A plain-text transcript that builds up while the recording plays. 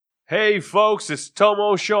Hey folks, it's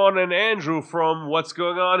Tomo, Sean, and Andrew from What's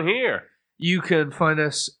Going On Here. You can find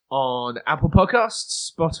us on Apple Podcasts,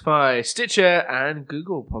 Spotify, Stitcher, and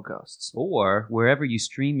Google Podcasts. Or wherever you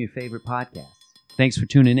stream your favorite podcasts. Thanks for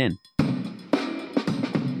tuning in.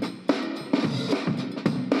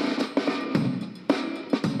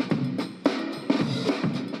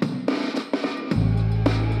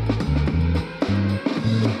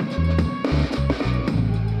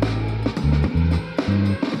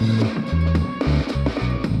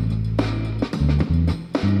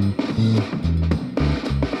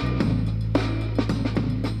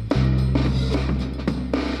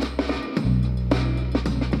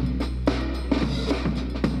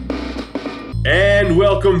 And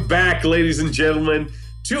welcome back, ladies and gentlemen,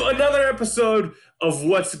 to another episode of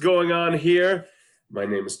What's Going On Here. My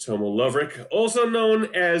name is Tomo Lovrick, also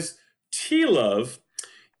known as T-Love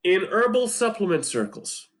in herbal supplement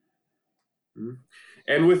circles.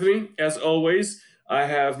 And with me, as always, I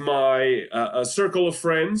have my a circle of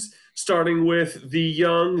friends, starting with the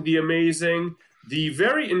young, the amazing, the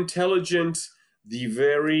very intelligent, the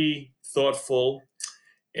very thoughtful,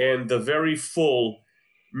 and the very full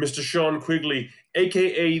Mr. Sean Quigley,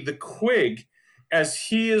 a.k.a. The Quig, as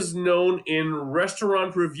he is known in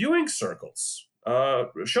restaurant reviewing circles.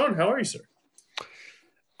 Sean, how are you, sir?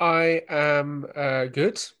 I am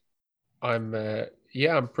good. I'm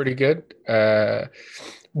pretty good.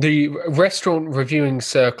 The restaurant reviewing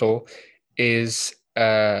circle is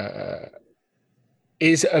very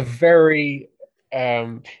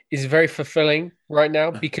fulfilling right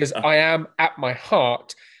now because I am at my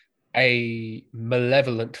heart a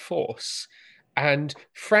malevolent force, and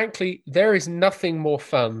frankly, there is nothing more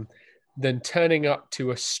fun than turning up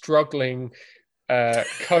to a struggling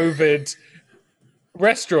COVID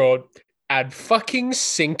restaurant and fucking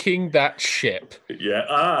sinking that ship. Yeah,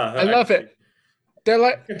 I love it. They're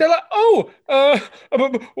like, oh, how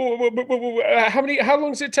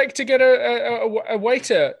long does it take to get a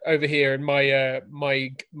waiter over here in my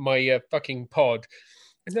fucking pod?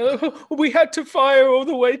 No, we had to fire all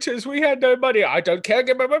the waiters. We had no money. I don't care.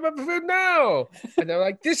 Get my food now. And they're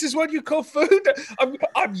like, this is what you call food?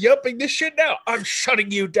 I'm yelping this shit now. I'm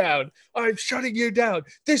shutting you down.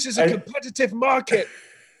 This is a competitive market.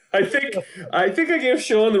 I think I gave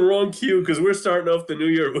Sean the wrong cue because we're starting off the new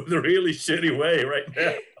year with a really shitty way right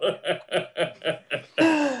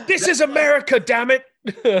now. This is America, damn it.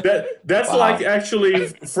 That's wow. Like actually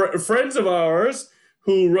friends of ours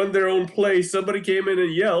who run their own place. Somebody came in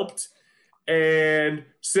and yelped and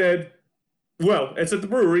said, well, it's at the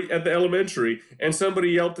brewery at the elementary, and somebody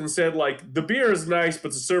yelped and said, like, the beer is nice,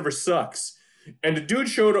 but the server sucks. And the dude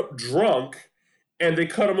showed up drunk, and they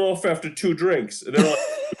cut him off after 2 drinks. And they're like,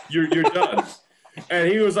 you're done.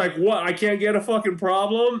 And he was like, what? I can't get a fucking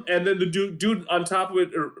problem? And then the dude on top of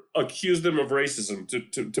it accused them of racism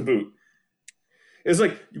to boot. It's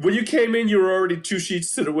like when you came in, you were already 2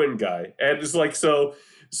 sheets to the wind, guy. And it's like so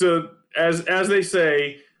as they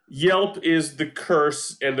say, Yelp is the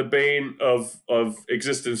curse and the bane of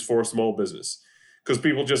existence for small business, because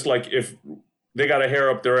people just like, if they got a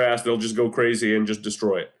hair up their ass, they'll just go crazy and just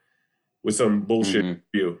destroy it with some bullshit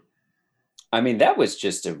review. I mean, that was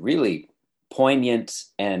just a really poignant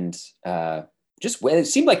and it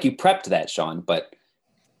seemed like you prepped that, Sean, but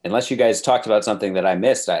unless you guys talked about something that I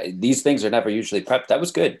missed, these things are never usually prepped. That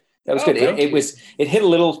was good. Good. It hit a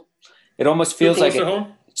little, it almost feels like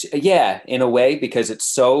yeah, in a way, because it's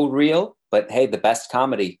so real, but hey, the best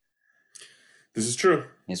comedy. This is true.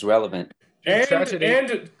 Is relevant.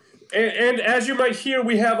 And as you might hear,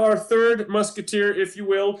 we have our third musketeer, if you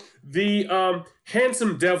will, the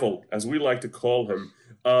handsome devil, as we like to call him,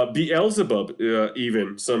 Beelzebub,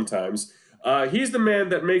 even sometimes. He's the man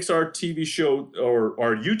that makes our TV show, or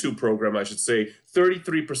our YouTube program, I should say,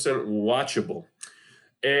 33% watchable.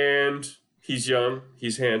 And he's young,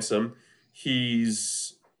 he's handsome,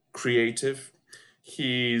 he's creative,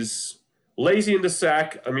 he's lazy in the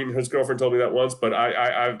sack. I mean, his girlfriend told me that once, but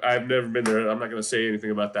I've never been there. I'm not going to say anything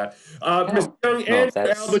about that. Mr. Young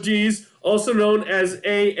Andrew Albagees, also known as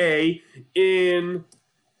AA in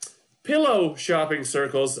pillow shopping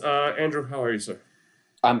circles. Andrew, how are you, sir?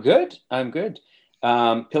 I'm good.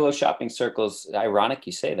 Pillow shopping circles, ironic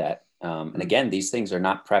you say that. And again, these things are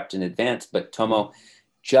not prepped in advance. But Tomo,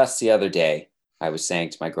 just the other day, I was saying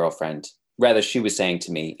to my girlfriend, rather she was saying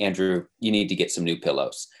to me, Andrew, you need to get some new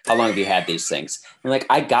pillows. How long have you had these things? And like,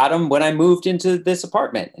 I got them when I moved into this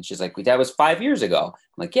apartment. And she's like, that was 5 years ago.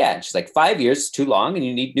 I'm like, yeah. And she's like, 5 years is too long and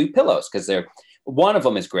you need new pillows because one of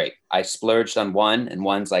them is great. I splurged on one, and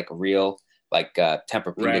one's like a real, like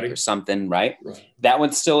Tempur-Pedic or something, right? That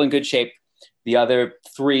one's still in good shape. The other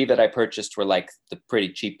 3 that I purchased were like the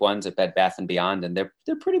pretty cheap ones at Bed Bath & Beyond, and they're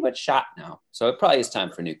pretty much shot now. So it probably is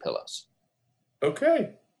time for new pillows.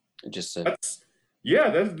 Okay. Just this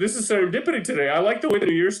is serendipity today. I like the way the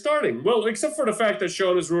new year's starting. Well, except for the fact that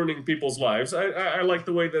Sean is ruining people's lives. I like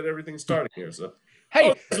the way that everything's starting here. So,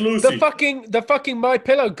 hey, the fucking My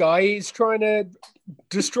Pillow guy is trying to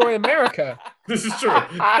destroy America. This is true.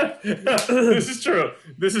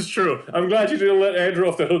 This is true. I'm glad you didn't let Andrew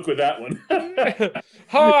off the hook with that one.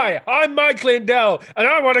 Hi, I'm Mike Lindell, and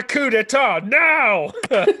I want a coup d'etat now.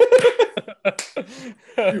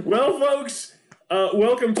 Well, folks,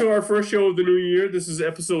 welcome to our first show of the new year. This is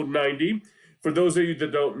episode 90. For those of you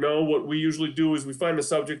that don't know, what we usually do is we find a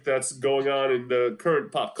subject that's going on in the current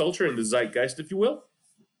pop culture, in the zeitgeist, if you will,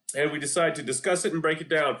 and we decide to discuss it and break it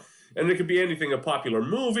down. And it could be anything, a popular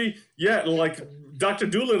movie. Yeah, like Dr.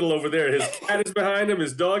 Doolittle over there. His cat is behind him.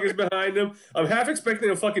 His dog is behind him. I'm half expecting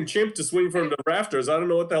a fucking chimp to swing from the rafters. I don't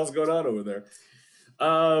know what the hell's going on over there.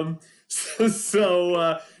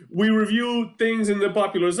 So we review things in the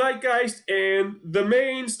popular zeitgeist, and the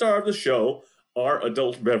main star of the show are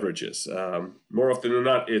adult beverages. More often than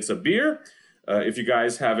not, it's a beer. If you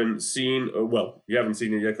guys haven't seen, you haven't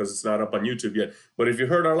seen it yet because it's not up on YouTube yet. But if you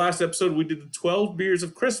heard our last episode, we did the 12 beers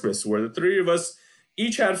of Christmas, where the 3 of us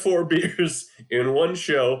each had 4 beers in one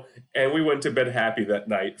show, and we went to bed happy that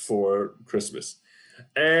night for Christmas.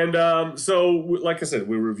 And so, like I said,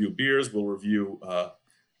 we review beers, we'll review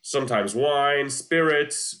sometimes wine,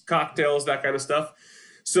 spirits, cocktails, that kind of stuff.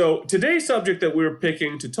 So today's subject that we're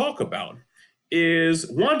picking to talk about is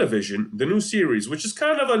WandaVision, the new series, which is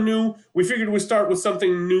kind of a new, we figured we'd start with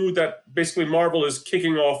something new that basically Marvel is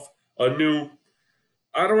kicking off a new,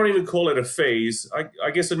 I don't want to even call it a phase,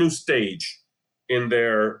 I guess a new stage in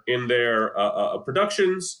their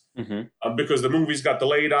productions, because the movies got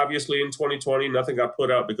delayed, obviously, in 2020. Nothing got put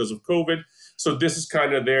out because of COVID. So this is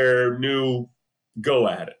kind of their new go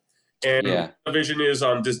at it. And WandaVision is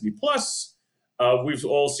on Disney Plus. We've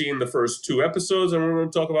all seen the first 2 episodes, and we're going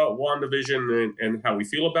to talk about WandaVision and how we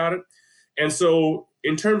feel about it. And so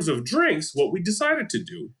in terms of drinks, what we decided to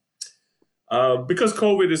do, because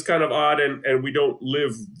COVID is kind of odd and we don't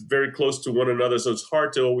live very close to one another, so it's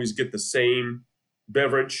hard to always get the same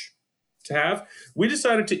beverage to have, we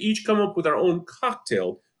decided to each come up with our own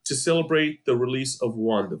cocktail to celebrate the release of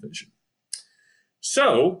WandaVision.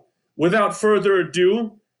 So, without further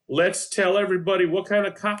ado, let's tell everybody what kind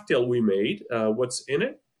of cocktail we made, what's in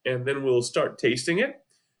it, and then we'll start tasting it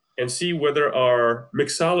and see whether our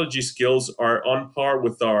mixology skills are on par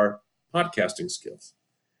with our podcasting skills,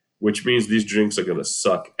 which means these drinks are going to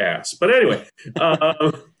suck ass. But anyway,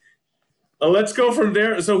 let's go from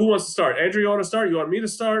there. So who wants to start? Andrew, you want to start? You want me to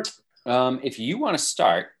start? If you want to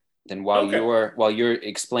start, then while you're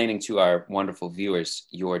explaining to our wonderful viewers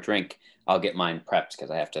your drink, I'll get mine prepped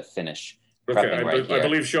because I have to finish. Okay, I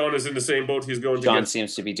believe Sean is in the same boat. Sean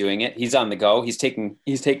seems to be doing it. He's on the go. He's taking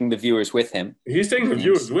the viewers with him. He's taking the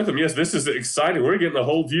viewers with him. Yes, this is exciting. We're getting a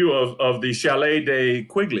whole view of the Chalet de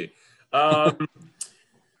Quigley.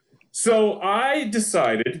 So I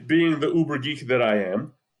decided, being the uber geek that I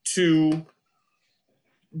am, to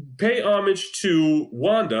pay homage to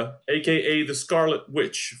Wanda, a.k.a. the Scarlet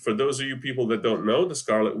Witch. For those of you people that don't know, the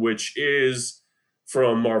Scarlet Witch is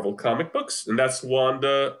from Marvel comic books, and that's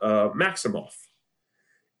Wanda Maximoff.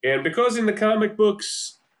 And because in the comic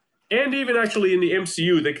books, and even actually in the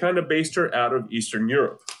MCU, they kind of based her out of Eastern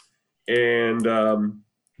Europe. And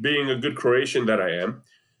being a good Croatian that I am,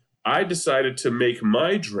 I decided to make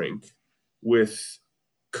my drink with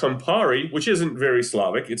Campari, which isn't very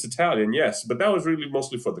Slavic. It's Italian, yes, but that was really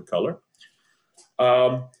mostly for the color.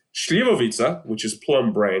 Slivovica, which is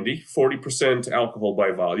plum brandy, 40% alcohol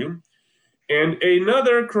by volume. And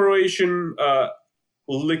another Croatian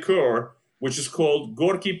liqueur, which is called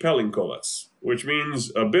Gorki Pelinkovac, which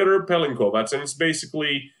means a bitter Pelinkovac. And it's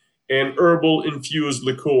basically an herbal-infused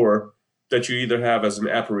liqueur that you either have as an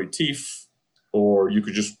aperitif or you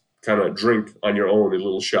could just kind of drink on your own in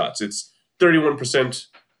little shots. It's 31%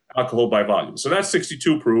 alcohol by volume. So that's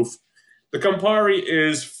 62 proof. The Campari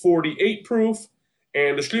is 48 proof.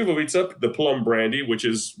 And the Slivovica, the plum brandy, which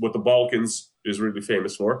is what the Balkans is really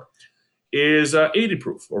famous for, is 80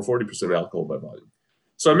 proof or 40% alcohol by volume.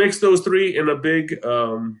 So I mixed those 3 in a big,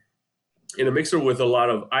 in a mixer with a lot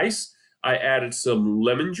of ice. I added some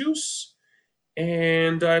lemon juice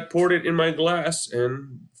and I poured it in my glass.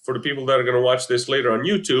 And for the people that are going to watch this later on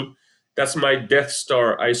YouTube, that's my Death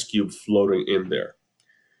Star ice cube floating in there.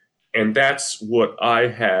 And that's what I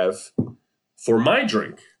have for my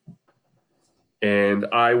drink. And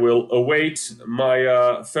I will await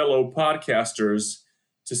my fellow podcasters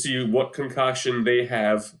to see what concoction they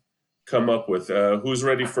have come up with. Who's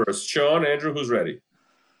ready first? Sean, Andrew, who's ready?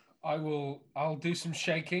 I'll do some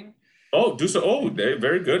shaking. Oh, do so. Oh,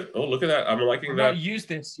 very good. Oh, look at that. I'm liking I've that. not used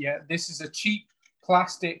this yet. This is a cheap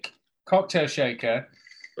plastic cocktail shaker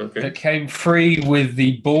that came free with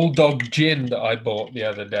the Bulldog gin that I bought the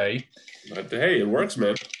other day. But hey, it works,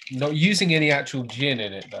 man. Not using any actual gin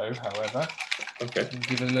in it, though, however. Okay.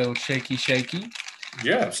 Give it a little shaky.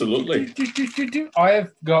 Yeah, absolutely. I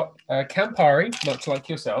have got Campari, much like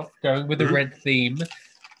yourself, going with a red theme,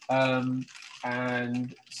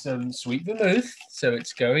 and some sweet vermouth, so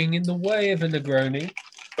it's going in the way of a Negroni.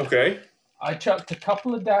 Okay. I chucked a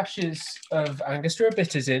couple of dashes of Angostura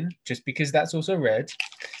bitters in, just because that's also red.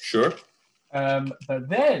 Sure. But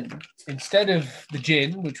then, instead of the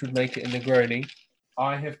gin, which would make it a Negroni,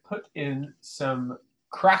 I have put in some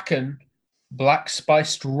Kraken black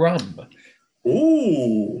spiced rum.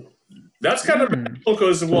 Ooh, that's kind of magical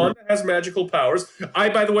because Wanda has magical powers. I,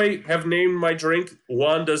 by the way, have named my drink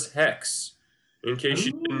Wanda's Hex, in case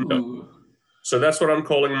you didn't know. So that's what I'm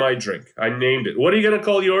calling my drink. I named it. What are you going to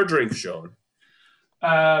call your drink, Sean?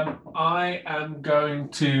 I am going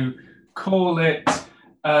to call it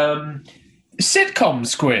Sitcom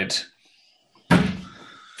Squid.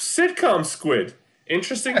 Sitcom Squid.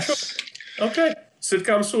 Interesting choice. Okay,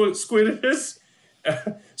 Sitcom Squid it is.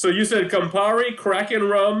 So you said Campari, Kraken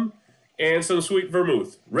rum, and some sweet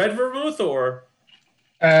vermouth. Red vermouth or?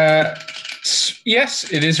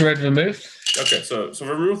 Yes, it is red vermouth. Okay, so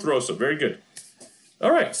vermouth rosa. Very good.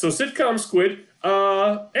 All right, so Sitcom Squid.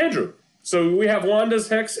 Andrew, so we have Wanda's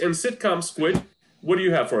Hex and Sitcom Squid. What do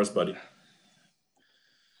you have for us, buddy?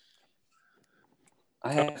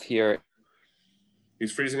 I have here.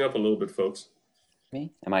 He's freezing up a little bit, folks.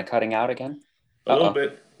 Me? Am I cutting out again? A little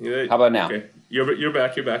bit. Yeah. How about now? Okay. You're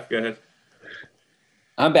back. Go ahead.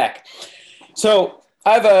 I'm back. So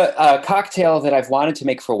I have a cocktail that I've wanted to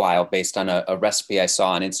make for a while based on a recipe I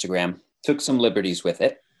saw on Instagram. Took some liberties with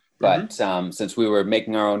it. But since we were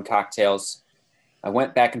making our own cocktails, I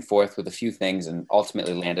went back and forth with a few things and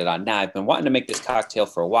ultimately landed on, I've been wanting to make this cocktail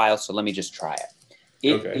for a while, so let me just try it.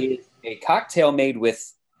 It is a cocktail made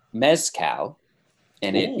with mezcal,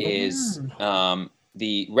 and it is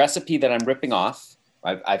the recipe that I'm ripping off.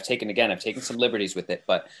 I've taken some liberties with it,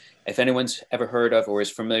 but if anyone's ever heard of or is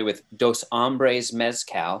familiar with Dos Hombres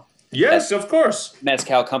Mezcal. Yes, of course.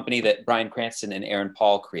 Mezcal company that Bryan Cranston and Aaron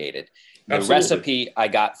Paul created. The recipe I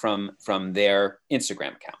got from their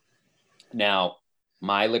Instagram account. Now,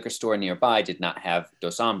 my liquor store nearby did not have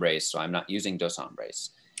Dos Hombres, so I'm not using Dos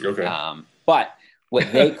Hombres. Okay. But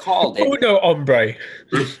what they called it... Uno hombre.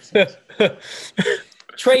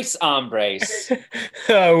 Tres hombres.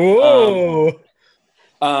 Whoa.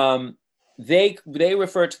 They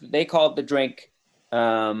called the drink,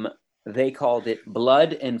 they called it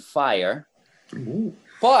Blood and Fire. Ooh.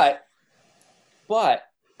 But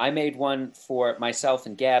I made one for myself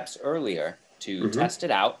and Gabs earlier to test it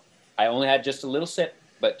out. I only had just a little sip,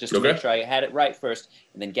 but just to make sure I had it right first.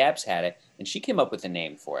 And then Gabs had it, and she came up with a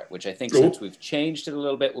name for it, which I think since we've changed it a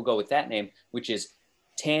little bit, we'll go with that name, which is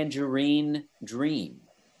Tangerine Dream.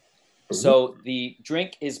 So the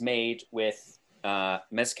drink is made with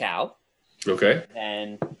mezcal. Okay.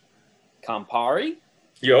 And Campari.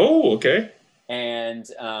 Okay. And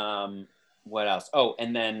what else? Oh,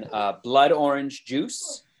 and then blood orange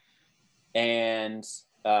juice and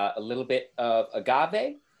a little bit of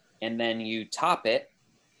agave. And then you top it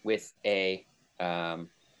with a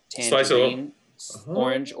tangerine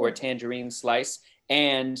orange or tangerine slice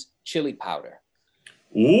and chili powder.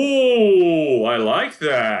 Ooh, I like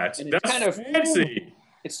that. And That's kind of fancy.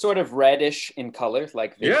 It's sort of reddish in color,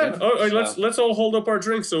 like Vision. Yeah. Oh, so. Let's all hold up our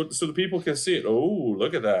drinks so the people can see it. Oh,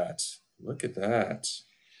 look at that. Look at that.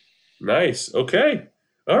 Nice. Okay.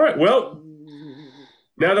 All right. Well,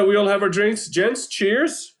 now that we all have our drinks, gents,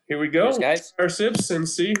 cheers. Here we go. Cheers, guys. Our sips and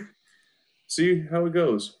see how it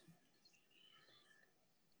goes.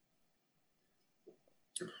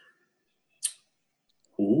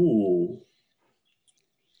 Ooh.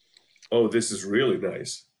 Oh, this is really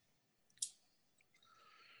nice.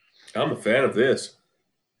 I'm a fan of this.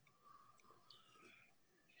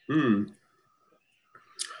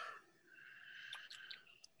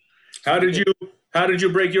 How did you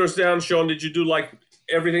break yours down, Sean? Did you do like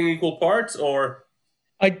everything equal parts, or?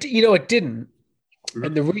 I didn't,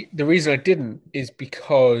 and the reason I didn't is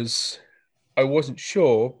because I wasn't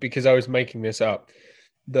sure, because I was making this up,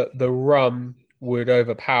 that the rum would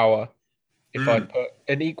overpower if I put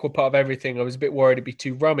an equal part of everything. I was a bit worried it'd be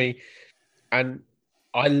too rummy, and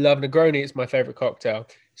I love Negroni. It's my favorite cocktail.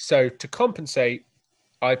 So to compensate,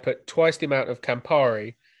 I put twice the amount of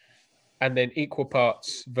Campari and then equal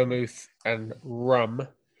parts vermouth and rum.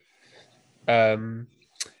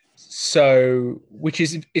 So, which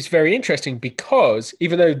is it's very interesting because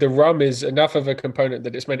even though the rum is enough of a component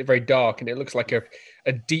that it's made it very dark and it looks like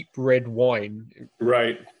a deep red wine,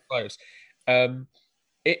 Right. close.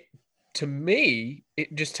 It to me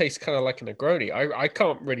it just tastes kind of like a Negroni. I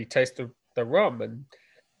can't really taste the rum, and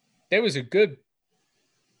there was a good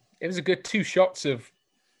 2 shots of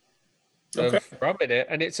rum in it,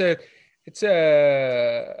 and it's a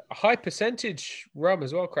high percentage rum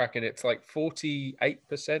as well, Kraken. It's like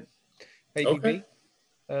 48% ABV.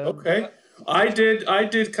 Okay. I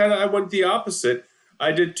did kind of, I went the opposite.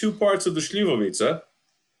 I did 2 parts of the Slivovica,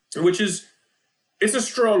 which is, it's a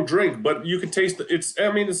strong drink, but you can taste it's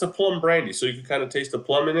a plum brandy, so you can kind of taste the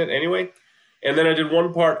plum in it anyway. And then I did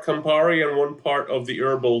 1 part Campari and 1 part of the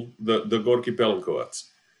herbal, the Gorky Pelinkovats.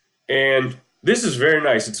 And this is very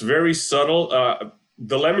nice. It's very subtle.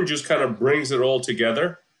 The lemon juice kind of brings it all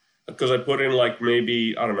together because I put in like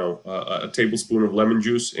maybe, I don't know, a tablespoon of lemon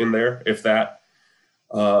juice in there, if that.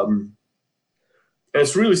 And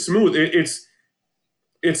it's really smooth.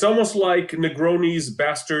 It's almost like Negroni's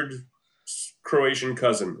bastard Croatian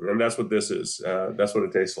cousin, and that's what this is. That's what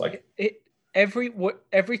it tastes like.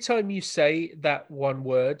 Every time you say that one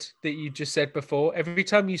word that you just said before, every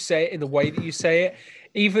time you say it in the way that you say it,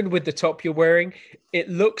 even with the top you're wearing, it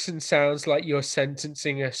looks and sounds like you're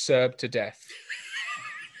sentencing a Serb to death.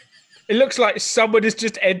 It looks like someone has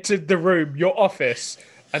just entered the room, your office,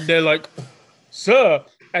 and they're like, "Sir,"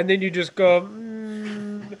 and then you just go,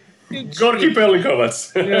 Gorky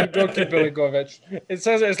Pelinkovats. Yeah, Gorky Pelinkovats. It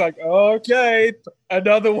says it's like, okay,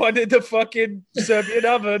 another one in the fucking Serbian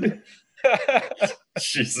oven.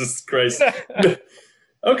 Jesus Christ.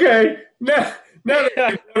 Okay, now that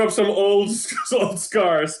you brought up some old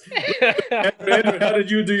scars, Andrew, how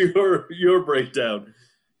did you do your breakdown?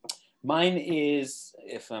 Mine is,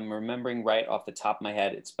 if I'm remembering right off the top of my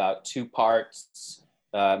head, it's about 2 parts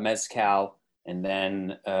mezcal and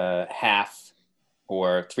then half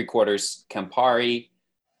or 3/4 Campari,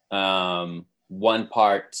 1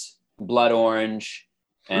 part blood orange,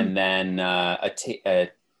 and then a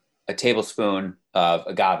tablespoon of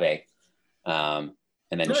agave, and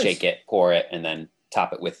then nice. Shake it, pour it, and then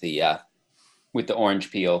top it with the orange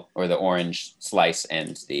peel or the orange slice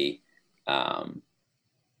and the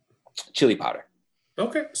chili powder.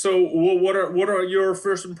 Okay, so what are your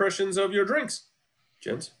first impressions of your drinks,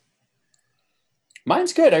 gents?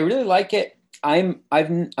 Mine's good. I really like it. I'm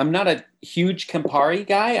not a huge Campari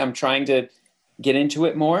guy. I'm trying to get into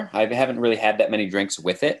it more. I haven't really had that many drinks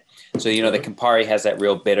with it. So, the Campari has that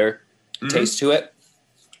real bitter taste to it,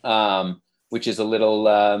 which is a little,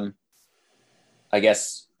 I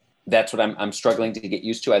guess that's what I'm struggling to get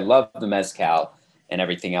used to. I love the mezcal and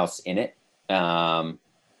everything else in it.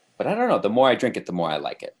 But I don't know. The more I drink it, the more I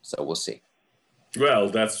like it. So we'll see. Well,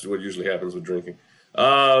 that's what usually happens with drinking.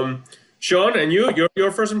 Sean, and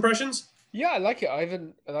your first impressions? Yeah, I like it. Like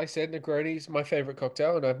I said, Negroni's my favorite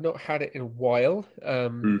cocktail, and I've not had it in a while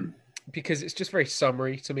because it's just very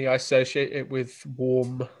summery to me. I associate it with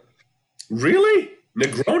warm. Really?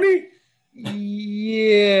 Negroni?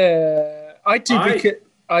 Yeah, I do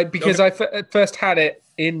because I first had it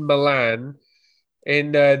in Milan,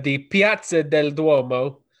 in the Piazza del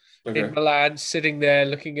Duomo in Milan, sitting there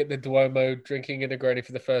looking at the Duomo, drinking a Negroni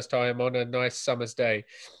for the first time on a nice summer's day.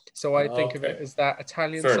 So I think of it as that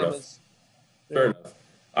Italian summers. Fair enough.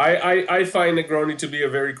 I find Negroni to be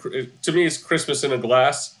to me, it's Christmas in a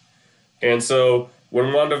glass. And so when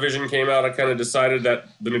WandaVision came out, I kind of decided that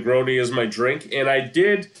the Negroni is my drink. And I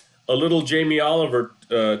did a little Jamie Oliver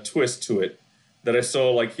twist to it that I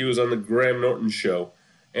saw, like he was on the Graham Norton show.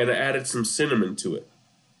 And I added some cinnamon to it.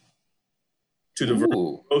 To the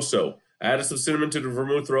Vermouth Rosso. I added some cinnamon to the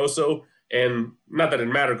Vermouth Rosso. And not that it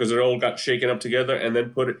mattered because it all got shaken up together and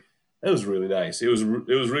then put it. It was really nice. It was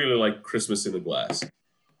really like Christmas in a glass.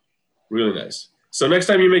 Really nice. So next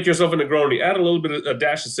time you make yourself a Negroni, add a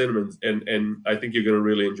dash of cinnamon, and I think you're going to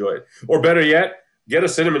really enjoy it. Or better yet, get a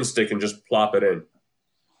cinnamon stick and just plop it in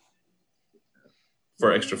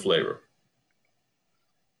for extra flavor.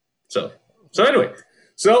 So anyway,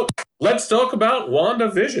 let's talk about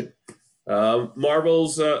WandaVision.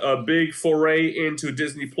 Marvel's a big foray into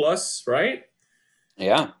Disney Plus, right?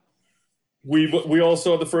 Yeah. We all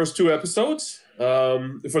saw the first 2 episodes.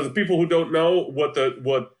 For the people who don't know, what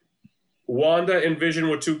Wanda and Vision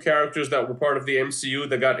were 2 characters that were part of the MCU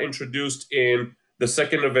that got introduced in the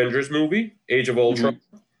second Avengers movie, Age of Ultron.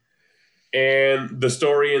 And the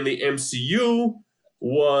story in the MCU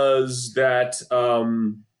was that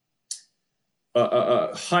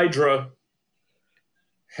Hydra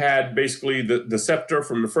had basically the scepter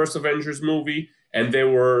from the first Avengers movie, and they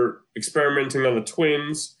were experimenting on the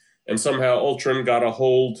twins. and somehow Ultron got a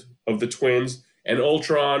hold of the twins. And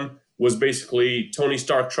Ultron was basically, Tony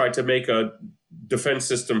Stark tried to make a defense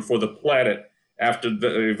system for the planet after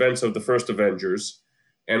the events of the first Avengers,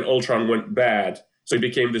 and Ultron went bad, so he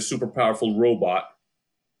became this super powerful robot.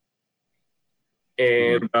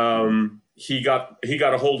 And he got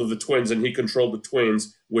a hold of the twins, and he controlled the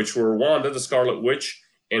twins, which were Wanda, the Scarlet Witch,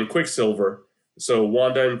 and Quicksilver. So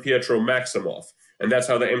Wanda and Pietro Maximoff, and that's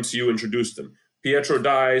how the MCU introduced them. Pietro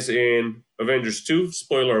dies in Avengers 2.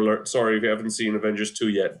 Spoiler alert. Sorry if you haven't seen Avengers 2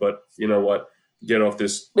 yet, but you know what? Get off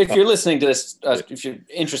this. If you're listening to this, if you're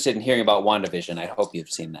interested in hearing about WandaVision, I hope you've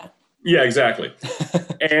seen that. Yeah, exactly.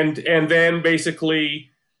 and then basically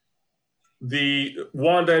the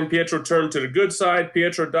Wanda and Pietro turn to the good side.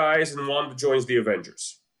 Pietro dies and Wanda joins the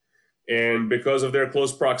Avengers. And because of their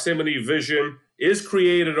close proximity, Vision is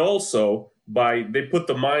created also by, they put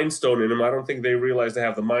the Mind Stone in him. I don't think they realize they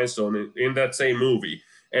have the Mind Stone in that same movie.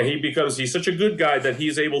 And he's such a good guy that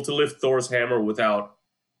he's able to lift Thor's hammer without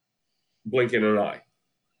blinking an eye.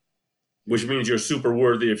 Which means you're super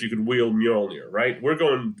worthy if you could wield Mjolnir, right? We're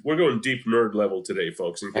going deep nerd level today,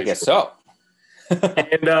 folks. I guess so.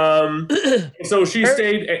 And so she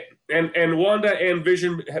stayed, and Wanda and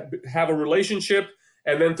Vision have a relationship,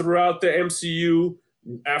 and then throughout the MCU,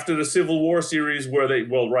 after the Civil War series,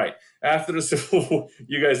 after the Civil War,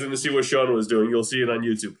 you guys didn't see what Sean was doing. You'll see it on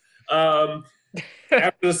YouTube.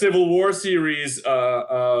 After the Civil War series,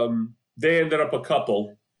 they ended up a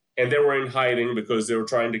couple, and they were in hiding because they were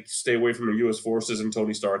trying to stay away from the U.S. forces and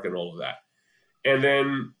Tony Stark and all of that. And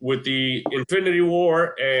then with the Infinity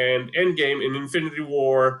War and Endgame, in Infinity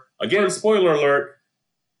War, again, spoiler alert,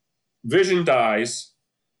 Vision dies.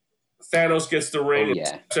 Thanos gets the ring and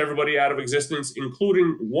snaps everybody out of existence,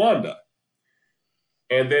 including Wanda.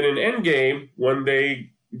 And then in Endgame, when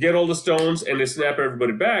they get all the stones and they snap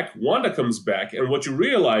everybody back, Wanda comes back. And what you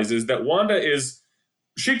realize is that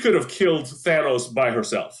she could have killed Thanos by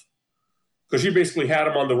herself. Because she basically had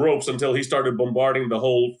him on the ropes until he started bombarding the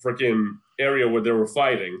whole freaking area where they were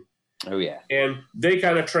fighting. Oh, yeah. And they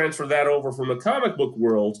kind of transfer that over from the comic book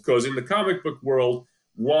world, because in the comic book world,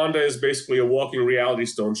 Wanda is basically a walking reality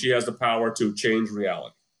stone. She has the power to change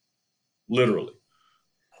reality. Literally.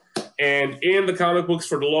 And in the comic books,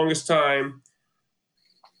 for the longest time,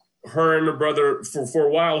 her and her brother, for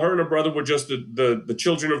a while, her and her brother were just the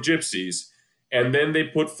children of gypsies. And then they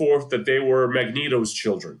put forth that they were Magneto's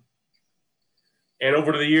children. And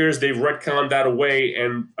over the years, they've retconned that away,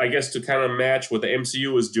 and I guess to kind of match what the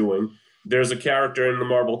MCU is doing, there's a character in the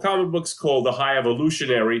Marvel comic books called the High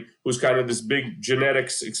Evolutionary, who's kind of this big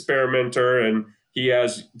genetics experimenter, and he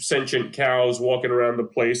has sentient cows walking around the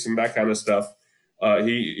place and that kind of stuff.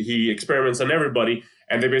 He experiments on everybody,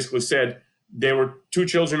 and they basically said they were two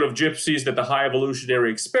children of gypsies that the High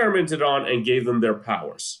Evolutionary experimented on and gave them their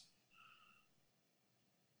powers.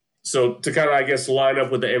 So to kind of, I guess, line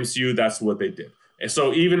up with the MCU, that's what they did. And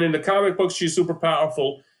so even in the comic books, she's super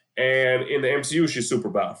powerful, and in the MCU, she's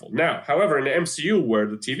super powerful. Now, however, in the MCU, where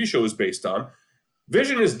the TV show is based on,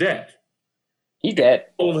 Vision is dead. He's dead.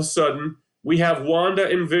 All of a sudden, we have Wanda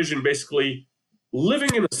and Vision basically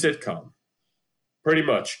living in a sitcom, pretty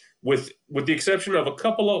much, with the exception of a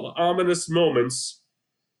couple of ominous moments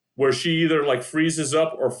where she either like freezes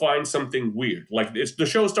up or finds something weird. Like the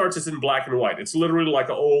show starts, it's in black and white. It's literally like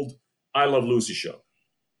an old I Love Lucy show.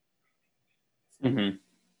 Mm-hmm.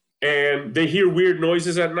 And they hear weird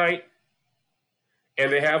noises at night,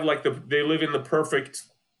 and they have they live in the perfect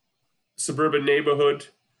suburban neighborhood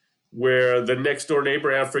where the next door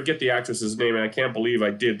neighbor, I forget the actress's name, and I can't believe I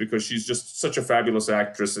did because she's just such a fabulous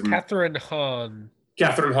actress. And Catherine Hahn.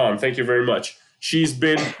 Catherine Hahn, thank you very much. She's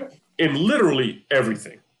been in literally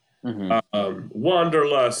everything. Mm-hmm.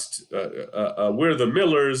 Wanderlust, We're the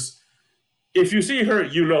Millers. If you see her,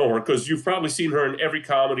 you know her because you've probably seen her in every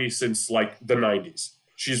comedy since like the 90s.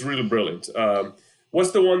 She's really brilliant.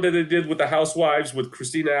 What's the one that they did with the Housewives with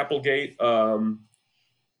Christina Applegate? No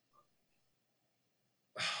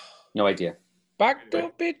idea.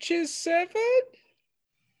 Backdoor Bitches 7?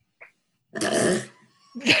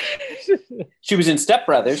 She was in Step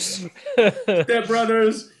Brothers. Step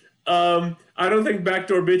Brothers. I don't think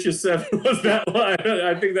Backdoor Bitches 7 was that one.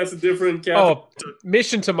 I think that's a different cat. Oh,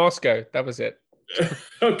 Mission to Moscow. That was it.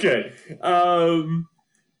 Okay.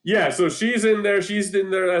 Yeah, so she's in there. She's in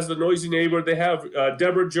there as the noisy neighbor. They have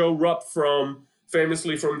Deborah Jo Rupp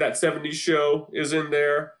famously from that 70s show is in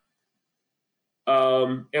there.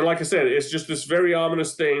 And like I said, it's just this very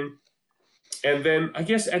ominous thing. And then I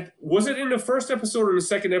guess, was it in the first episode or the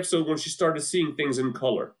second episode when she started seeing things in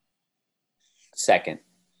color? Second.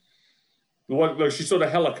 She saw the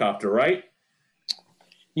helicopter, right?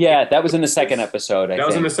 Yeah, that was in the second episode. That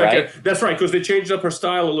was in the second. Right? That's right, because they changed up her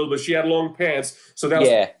style a little bit. She had long pants, so that was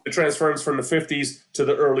the transference from the 50s to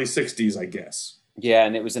the early 60s, I guess. Yeah,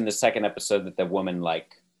 and it was in the second episode that the woman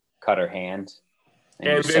cut her hand.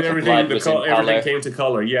 And then everything came to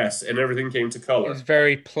color. Yes, and everything came to color. It was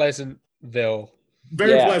very Pleasantville.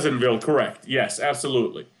 Very Pleasantville, correct. Yes,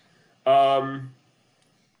 absolutely. And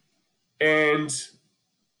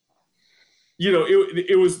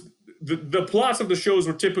it was the plots of the shows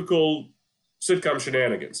were typical sitcom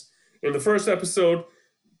shenanigans. In the first episode,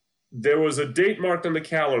 there was a date marked on the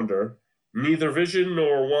calendar. Neither Vision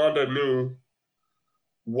nor Wanda knew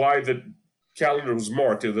why the calendar was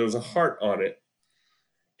marked. There was a heart on it.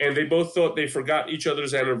 And they both thought they forgot each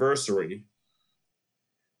other's anniversary.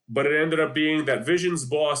 But it ended up being that Vision's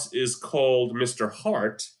boss is called Mr.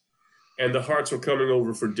 Hart, and the Harts were coming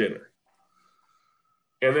over for dinner.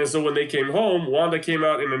 And then so when they came home, Wanda came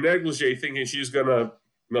out in a negligee thinking she's going to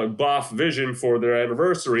boff Vision for their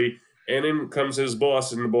anniversary, and in comes his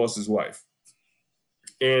boss and the boss's wife.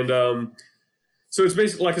 And so it's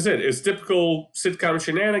basically, like I said, it's typical sitcom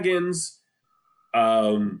shenanigans.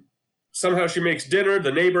 Somehow she makes dinner.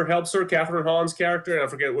 The neighbor helps her, Catherine Hahn's character, and I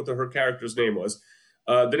forget what her character's name was.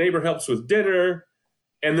 The neighbor helps with dinner,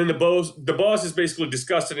 and then the boss is basically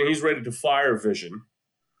disgusted, and he's ready to fire Vision.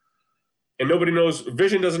 And nobody knows.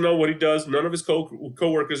 Vision doesn't know what he does. None of his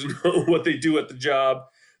co-workers know what they do at the job.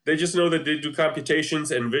 They just know that they do computations,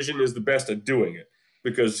 and Vision is the best at doing it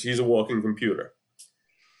because he's a walking computer.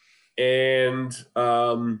 And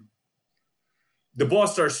the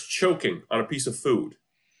boss starts choking on a piece of food.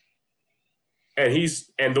 And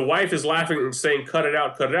the wife is laughing and saying, cut it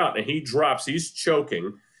out, and he drops, he's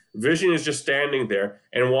choking. Vision is just standing there,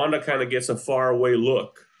 and Wanda kind of gets a faraway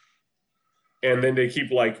look. And then they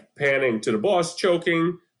keep panning to the boss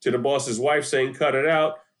choking, to the boss's wife saying, cut it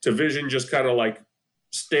out, to Vision just kind of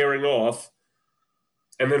staring off.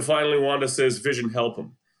 And then finally Wanda says, Vision, help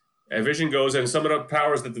him. And Vision goes, and some of the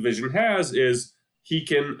powers that the Vision has is he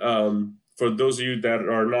can, for those of you that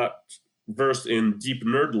are not versed in deep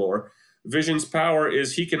nerd lore, Vision's power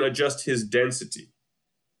is he can adjust his density.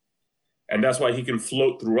 And that's why he can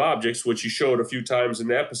float through objects, which he showed a few times in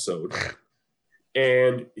the episode.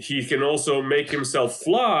 And he can also make himself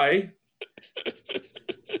fly.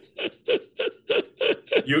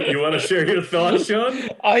 You want to share your thoughts, Sean?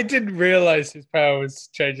 I didn't realize his power was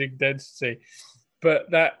changing density,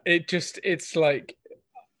 but I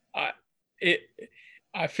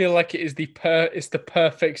feel like it is it's the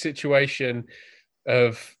perfect situation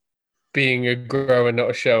of being a grower, not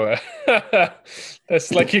a shower.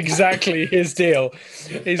 That's exactly his deal.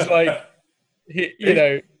 He's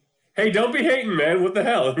hey, don't be hating, man. What the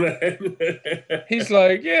hell? He's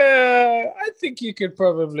like, yeah, I think you could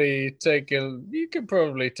probably take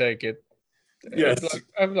it. Yes.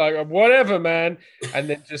 I'm like, whatever, man. And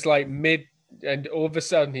then just and all of a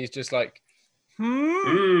sudden he's just like,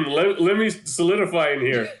 let me solidify in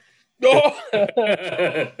here.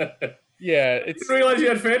 Yeah, I didn't realize you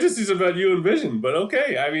had fantasies about you and Vision, but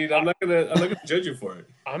okay. I mean, I'm not gonna judge you for it.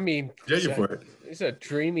 I mean, judge you for it. He's a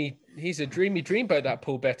dreamy dreamboat, that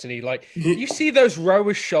Paul Bettany. You see those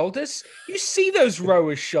rowers' shoulders?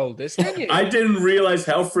 Don't you? I didn't realize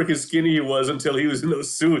how freaking skinny he was until he was in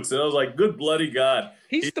those suits, and I was like, good bloody God.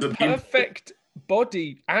 He's the perfect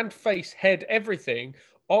body and face, head, everything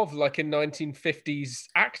of a 1950s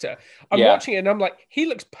actor. I'm watching it and I'm like, he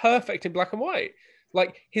looks perfect in black and white.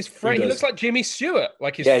 His frame, he looks like Jimmy Stewart.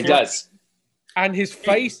 He does. And his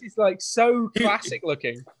face is so classic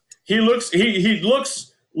looking. He looks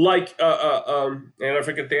like and I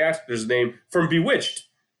forget the actor's name from Bewitched,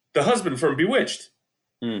 the husband from Bewitched,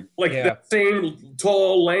 that same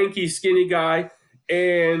tall, lanky, skinny guy,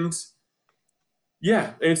 and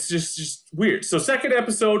it's just weird. So second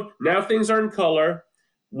episode, now things are in color.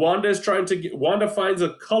 Wanda finds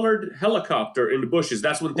a colored helicopter in the bushes.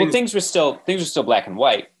 That's when things were still black and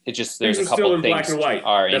white. It just there's a couple of things black and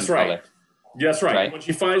white. That's right. Color. That's right. When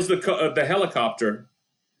she finds the helicopter,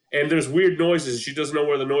 and there's weird noises, she doesn't know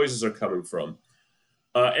where the noises are coming from.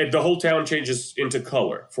 And the whole town changes into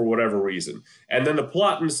color for whatever reason. And then the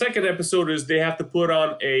plot in the second episode is they have to put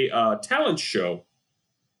on a talent show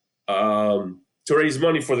to raise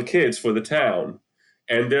money for the kids for the town.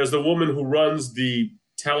 And there's the woman who runs the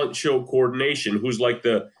talent show coordination, who's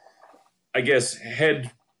the, I guess,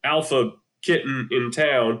 head alpha kitten in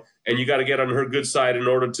town, and you got to get on her good side in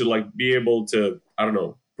order to be able to, I don't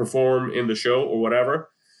know, perform in the show or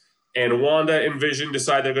whatever. And Wanda and Vision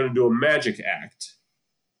decide they're going to do a magic act.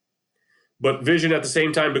 But Vision at the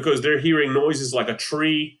same time, because they're hearing noises like a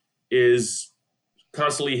tree is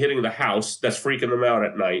constantly hitting the house, that's freaking them out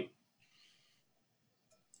at night.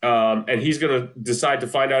 and he's going to decide to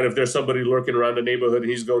find out if there's somebody lurking around the neighborhood, and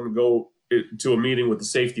he's going to go to a meeting with the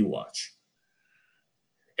safety watch.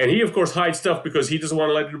 And he, of course, hides stuff because he doesn't want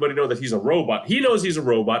to let anybody know that he's a robot. He knows he's a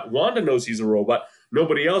robot. Wanda knows he's a robot.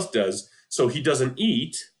 Nobody else does. So he doesn't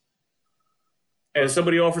eat. And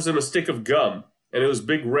somebody offers him a stick of gum, and it was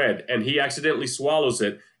Big Red, and he accidentally swallows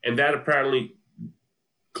it, and that apparently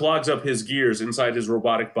clogs up his gears inside his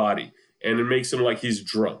robotic body, and it makes him like he's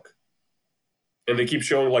drunk. And they keep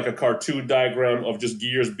showing like a cartoon diagram of just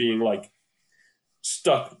gears being like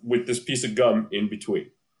stuck with this piece of gum in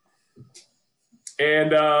between.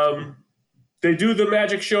 And they do the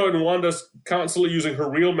magic show, and Wanda's constantly using her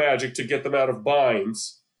real magic to get them out of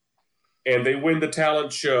binds. And they win the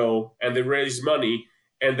talent show, and they raise money,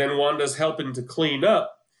 and then Wanda's helping to clean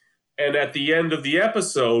up. And at the end of the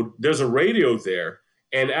episode, there's a radio there,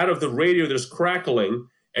 and out of the radio there's crackling,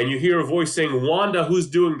 and you hear a voice saying, "Wanda,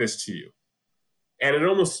 who's doing this to you?" And it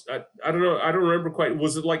almost, I don't know, I don't remember quite,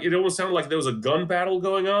 was it like, it almost sounded like there was a gun battle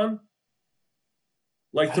going on?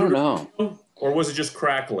 Like I don't know. Or was it just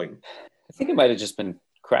crackling? I think it might have just been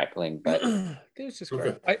crackling, but it was just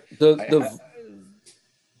crackling. Okay.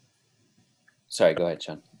 Sorry, go ahead,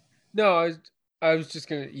 Sean. No, I was just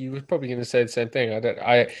gonna. You were probably gonna say the same thing.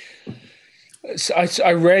 I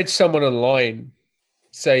read someone online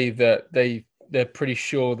say that they're pretty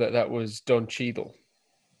sure that was Don Cheadle.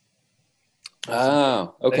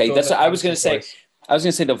 Oh, okay. That's what I was gonna say. I was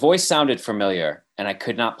gonna say the voice sounded familiar, and I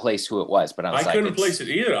could not place who it was. But I couldn't place it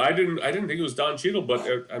either. I didn't think it was Don Cheadle, but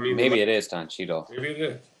I mean, maybe it is Don Cheadle. Maybe it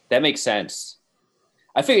is. That makes sense.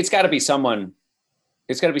 I think it's got to be someone.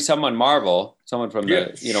 It's got to be someone Marvel, someone from the one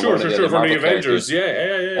of the other Marvel Avengers.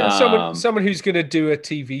 characters. Yeah. Someone who's going to do a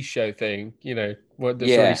TV show thing. What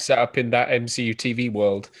that's already set up in that MCU TV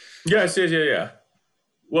world. Yes.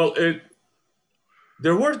 Well,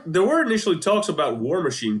 there were initially talks about War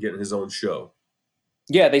Machine getting his own show.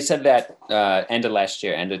 Yeah, they said that end of last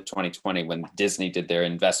year, end of 2020, when Disney did their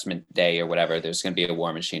investment day or whatever, there's going to be a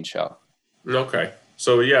War Machine show. Okay.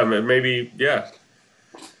 So, yeah, maybe, yeah.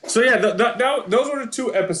 So, yeah, those were the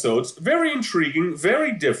 2 episodes. Very intriguing,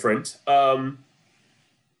 very different. In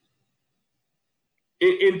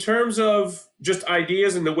terms of just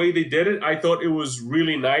ideas and the way they did it, I thought it was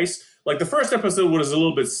really nice. Like, the first episode was a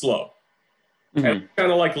little bit slow. Mm-hmm. And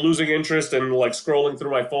kind of like losing interest and like scrolling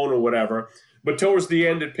through my phone or whatever. But towards the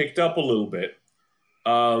end, it picked up a little bit.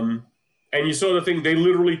 And you saw the thing, they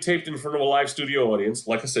literally taped in front of a live studio audience,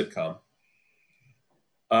 like a sitcom.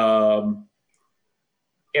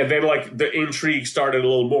 And then, like, the intrigue started a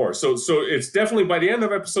little more. So it's definitely by the end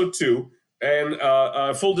of episode 2.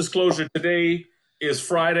 And full disclosure, today is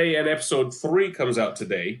Friday, and episode 3 comes out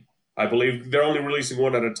today. I believe they're only releasing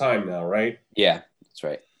one at a time now, right? Yeah, that's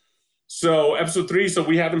right. So episode 3, so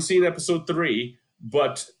we haven't seen episode 3,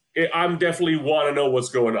 but I'm definitely want to know what's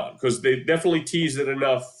going on because they definitely teased it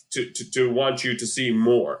enough to want you to see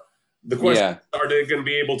more. The question is, are they going to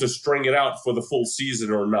be able to string it out for the full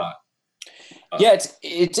season or not? Yeah,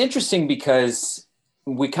 it's interesting because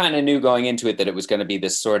we kind of knew going into it that it was going to be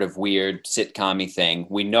this sort of weird sitcom-y thing.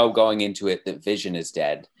 We know going into it that Vision is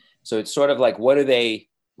dead. So it's sort of like, what are they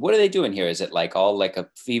doing here? Is it like all like a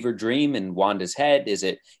fever dream in Wanda's head?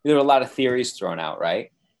 There are a lot of theories thrown out,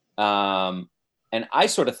 right? And I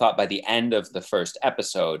sort of thought by the end of the first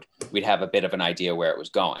episode, we'd have a bit of an idea where it was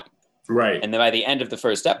going. Right. And then by the end of the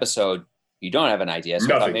first episode, you don't have an idea. So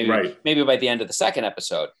Nothing, I thought maybe by the end of the second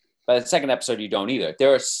episode. By the second episode, you don't either.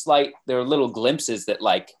 There are little glimpses that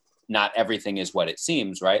like not everything is what it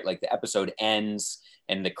seems, right? Like the episode ends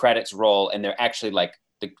and the credits roll and they're actually like,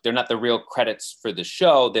 they're not the real credits for the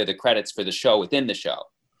show. They're the credits for the show within the show.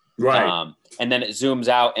 Right. And then it zooms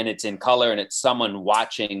out and it's in color and it's someone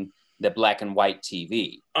watching the black and white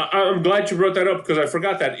TV. I'm glad you brought that up because I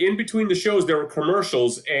forgot that. In between the shows, there were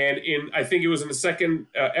commercials. And I think it was in the second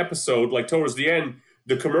episode, like towards the end,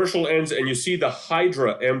 the commercial ends and you see the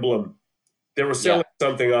Hydra emblem. They were selling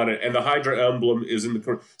something on it and the Hydra emblem is in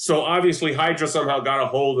the... So obviously Hydra somehow got a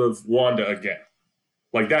hold of Wanda again.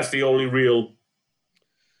 Like that's the only real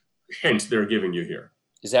hint they're giving you here.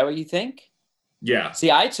 Is that what you think? Yeah. See,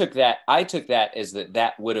 I took that as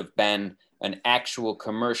that would have been an actual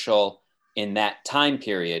commercial in that time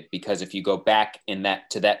period, because if you go back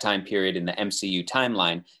to that time period in the MCU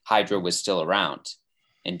timeline, Hydra was still around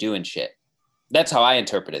and doing shit. That's how I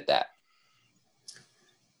interpreted that.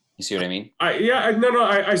 You see what I mean?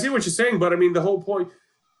 I see what you're saying, but I mean, the whole point,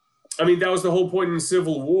 that was the whole point in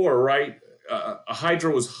Civil War, right?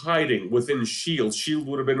 Hydra was hiding within S.H.I.E.L.D. S.H.I.E.L.D.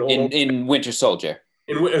 would have been in Winter Soldier.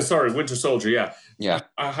 Winter Soldier, yeah. Yeah.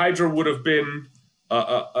 Hydra would have been...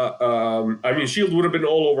 S.H.I.E.L.D. would have been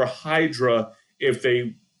all over Hydra if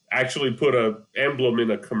they actually put a emblem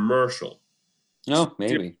in a commercial. No,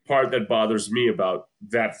 maybe. The part that bothers me about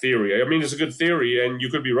that theory. I mean, it's a good theory, and you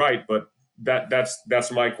could be right, but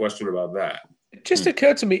that's my question about that. It just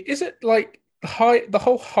occurred to me: is it like the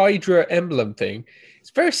whole Hydra emblem thing? It's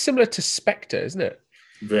very similar to Spectre, isn't it?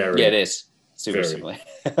 Very. Yeah, it is. Super similar.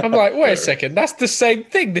 I'm like, wait a second, that's the same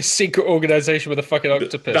thing. This secret organization with a fucking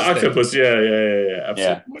octopus. The octopus, yeah, absolutely.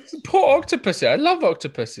 Yeah. Poor octopuses. I love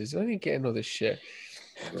octopuses. I ain't getting all this shit.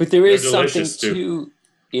 But there is something too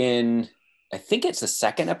in. I think it's the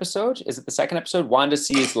second episode. Is it the second episode? Wanda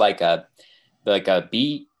sees like a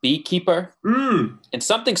beekeeper, and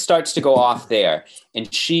something starts to go off there, and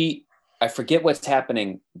I forget what's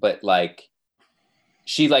happening, but like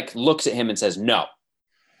she like looks at him and says no.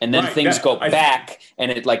 And then things go back, and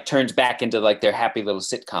it like turns back into like their happy little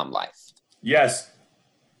sitcom life. Yes,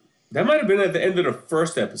 that might have been at the end of the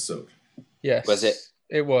first episode. Yes, was it?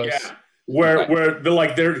 It was. Yeah, where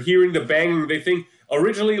they're hearing the banging. They think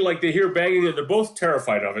originally like they hear banging, and they're both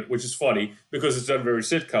terrified of it, which is funny because it's done very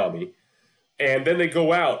sitcom-y. And then they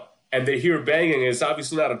go out and they hear banging, and it's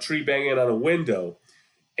obviously not a tree banging on a window.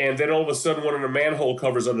 And then all of a sudden, one of the manhole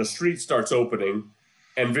covers on the street starts opening,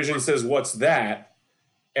 and Vision says, "What's that?"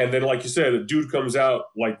 And then, like you said, a dude comes out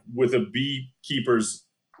like with a beekeeper's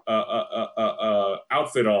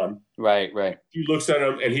outfit on. Right. He looks at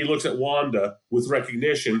him, and he looks at Wanda with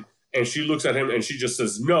recognition, and she looks at him, and she just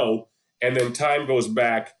says no. And then time goes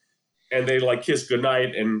back, and they like kiss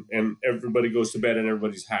goodnight, and everybody goes to bed, and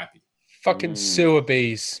everybody's happy. Fucking sewer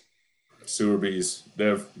bees. Sewer bees.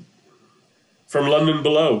 They're from London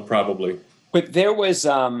Below, probably. But there was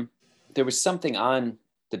something on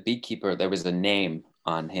the beekeeper. There was a name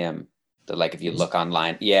on him that, like, if you look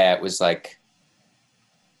online, it was like,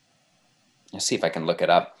 let's see if I can look it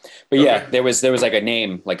up. But okay. Yeah, there was like a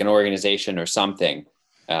name, like an organization or something.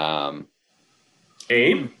 AIM,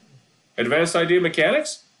 Advanced Idea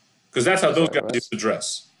Mechanics, because that's how those guys used to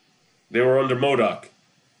dress. They were under MODOK.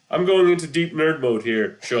 I'm going into deep nerd mode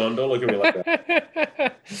here, Sean. Don't look at me like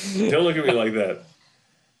that. Don't look at me like that.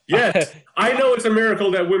 Yes, I know it's a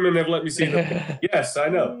miracle that women have let me see them. Yes, I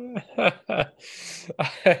know.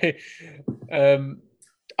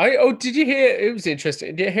 Did you hear? It was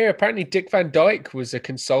interesting. Did you hear? Apparently, Dick Van Dyke was a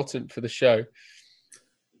consultant for the show.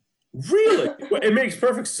 Really? It makes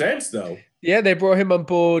perfect sense, though. Yeah, they brought him on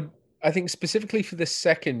board, I think, specifically for the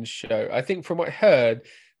second show. I think from what I heard,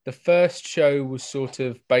 the first show was sort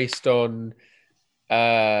of based on, like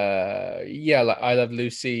I Love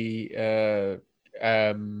Lucy,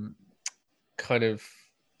 kind of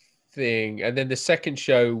thing, and then the second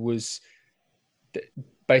show was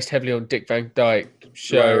based heavily on Dick Van Dyke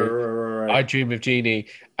show, right. I Dream of Jeannie,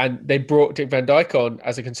 and they brought Dick Van Dyke on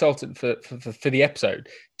as a consultant for the episode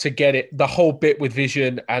to get the whole bit with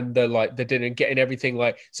Vision and the dinner and getting everything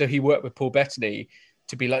like. So he worked with Paul Bettany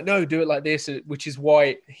to be like, no, do it like this, which is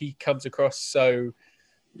why he comes across so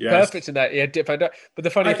perfect in that. Yeah, Dick Van Dyke. But the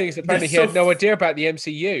funny thing is, apparently he had no idea about the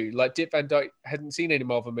MCU. Like, Dick Van Dyke hadn't seen any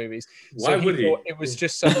Marvel movies. Why would he? Thought it was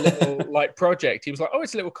just some little like project. He was like, oh,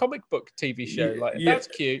 it's a little comic book TV show. Like, that's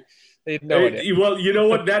cute. They had no idea. Well, you know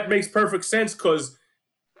what? That makes perfect sense because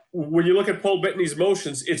when you look at Paul Bettany's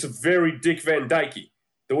motions, it's very Dick Van Dyke-y,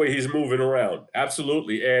 the way he's moving around.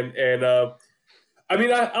 Absolutely. And I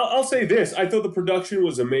mean, I'll say this. I thought the production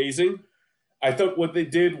was amazing. I thought what they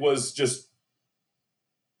did was just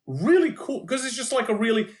really cool because it's just like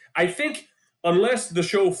I think unless the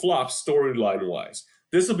show flops storyline wise,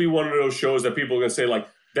 this will be one of those shows that people are going to say like,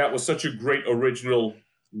 that was such a great original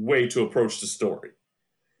way to approach the story.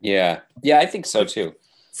 Yeah, I think so too.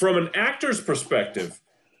 From an actor's perspective,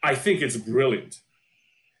 I think it's brilliant.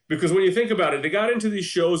 Because when you think about it, they got into these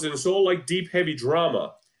shows and it's all like deep, heavy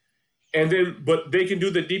drama. But they can do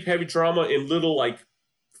the deep, heavy drama in little like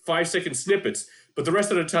 5-second snippets. But the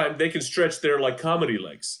rest of the time, they can stretch their like comedy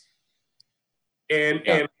legs.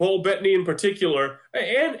 And Paul Bettany in particular,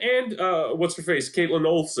 and what's her face, Caitlin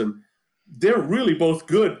Olsen, they're really both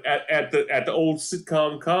good at the old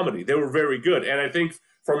sitcom comedy. They were very good. And I think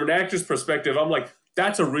from an actor's perspective, I'm like,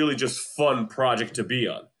 that's a really just fun project to be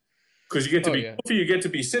on. Because you get to be goofy, you get to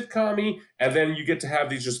be sitcom-y, and then you get to have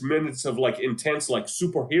these just minutes of like intense, like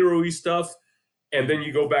superhero-y stuff, and then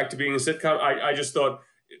you go back to being a sitcom. I just thought,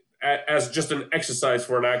 as just an exercise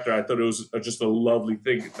for an actor, I thought it was just a lovely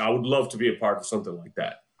thing. I would love to be a part of something like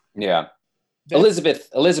that. Yeah. Elizabeth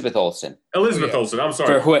Olsen. Elizabeth Olsen. I'm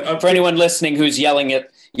sorry. For anyone listening who's yelling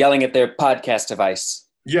at their podcast device.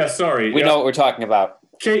 Yeah, sorry. We know what we're talking about.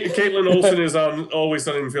 Caitlin Olsen is Always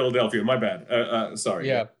Sunny in Philadelphia. My bad. Sorry.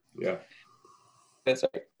 Yeah. Yeah. That's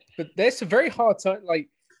right. But there's a very hard time. Like,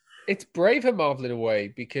 it's braver Marvel in a way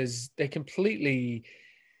because they completely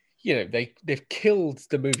they've killed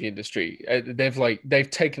the movie industry. They've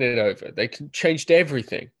taken it over. They changed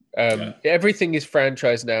everything. Everything is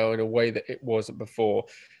franchised now in a way that it wasn't before.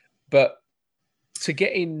 But to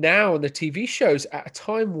get in now on the TV shows at a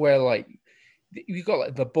time where like you got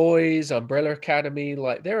like The Boys, Umbrella Academy,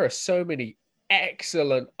 like there are so many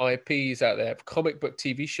excellent IPs out there, comic book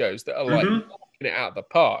TV shows that are like knocking it out of the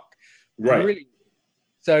park. Right. Really.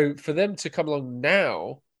 So for them to come along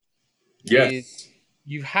now,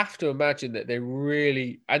 you have to imagine that they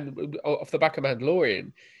really, and off the back of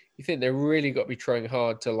Mandalorian, you think they're really got to be trying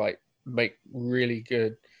hard to like make really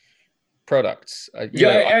good products. I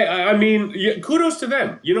mean, kudos to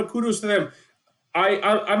them. Kudos to them.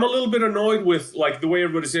 I'm a little bit annoyed with like the way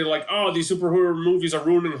everybody's saying like, oh, these superhero movies are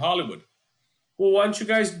ruining Hollywood. Well, why don't you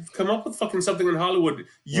guys come up with fucking something in Hollywood?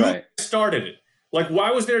 You started it. Like,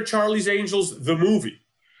 why was there Charlie's Angels, the movie?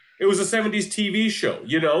 It was a 70s TV show,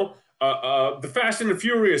 The Fast and the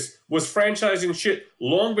Furious was franchising shit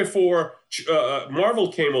long before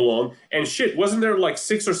Marvel came along. And shit, wasn't there like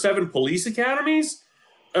 6 or 7 police academies?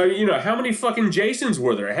 How many fucking Jasons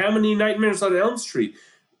were there? How many Nightmares on Elm Street?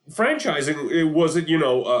 Franchising, it wasn't,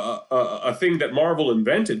 a thing that Marvel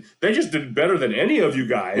invented. They just did better than any of you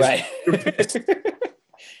guys. Right. You're pissed.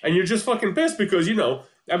 And you're just fucking pissed because,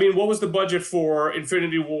 what was the budget for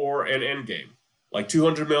Infinity War and Endgame? Like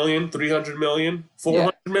 200 million, 300 million,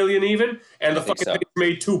 400 million even? And the fucking thing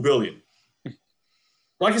made $2 billion.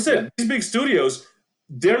 Like I said, these big studios,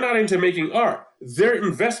 they're not into making art. They're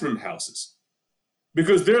investment houses.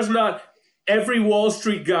 Because there's not... Every Wall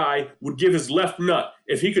Street guy would give his left nut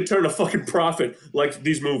if he could turn a fucking profit like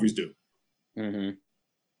these movies do.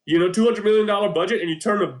 Mm-hmm. $200 million budget, and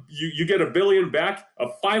you get $1 billion back, a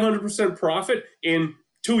 500% profit in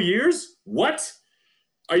 2 years? What?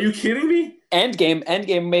 Are you kidding me? Endgame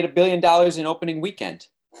made $1 billion in opening weekend.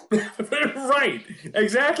 Right,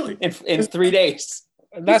 exactly. In 3 days.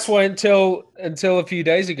 And that's why until a few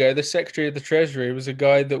days ago, the Secretary of the Treasury was a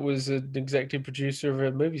guy that was an executive producer of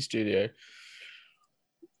a movie studio.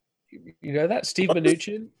 You know that? Steve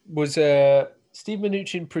Mnuchin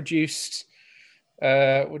produced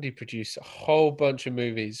what did he produce? A whole bunch of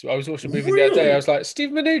movies. I was watching a movie the other day. I was like,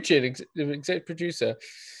 Steve Mnuchin, executive producer.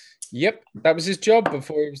 Yep, that was his job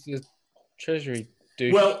before he was the Treasury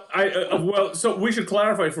dude. Well, so we should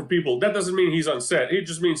clarify for people. That doesn't mean he's on set. It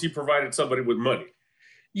just means he provided somebody with money.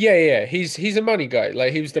 Yeah. He's a money guy.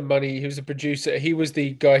 Like he was the money. He was a producer. He was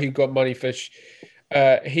the guy who got money for.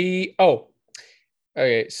 Okay.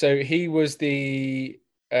 So he was the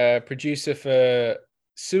producer for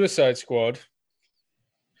Suicide Squad.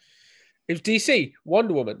 It was DC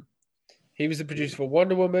Wonder Woman. He was the producer for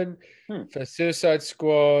Wonder Woman, for Suicide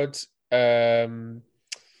Squad, the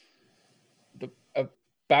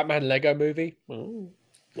Batman Lego movie. Oh.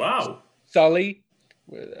 Wow. Sully.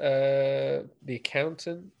 The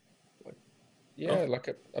accountant,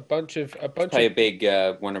 like a bunch of probably a big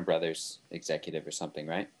Warner Brothers executive or something,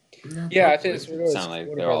 right? Yeah, I think it's what it was. Sound like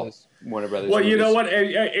Warner Brothers. All Warner Brothers. Well, movies. You know what?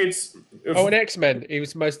 It's and X-Men. He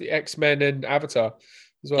was mostly X-Men and Avatar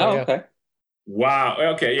as well. Okay. Wow.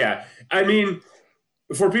 Okay. Yeah. I mean,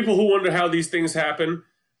 for people who wonder how these things happen,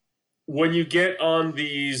 when you get to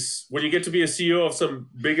be a CEO of some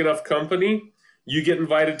big enough company, you get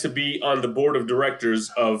invited to be on the board of directors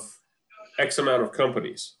of X amount of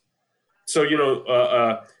companies. So,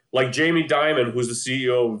 like Jamie Dimon, who's the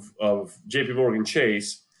CEO of JP Morgan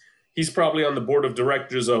Chase, he's probably on the board of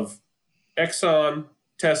directors of Exxon,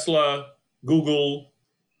 Tesla, Google,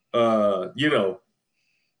 10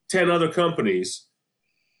 other companies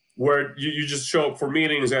where you just show up for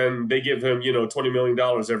meetings and they give him, $20 million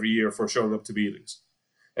every year for showing up to meetings.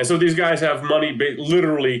 And so these guys have money, they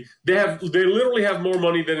literally have more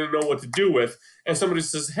money than they know what to do with. And somebody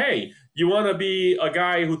says, hey, you want to be a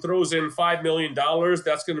guy who throws in $5 million?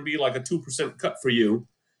 That's going to be like a 2% cut for you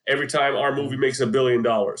every time our movie makes $1 billion.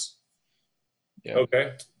 Yeah.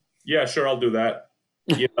 Okay. Yeah, sure. I'll do that.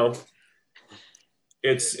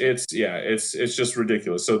 It's just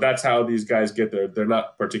ridiculous. So that's how these guys get there. They're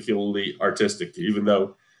not particularly artistic, even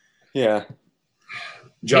though. Yeah.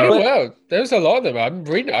 John, there's a lot of them. I'm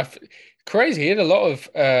reading. Crazy. He had a lot of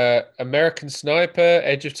American Sniper,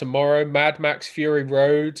 Edge of Tomorrow, Mad Max, Fury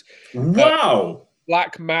Road. Wow.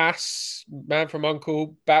 Black Mass, Man from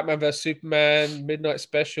U.N.C.L.E., Batman vs Superman, Midnight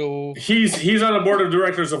Special. He's on the board of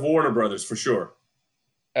directors of Warner Brothers for sure.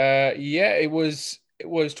 It was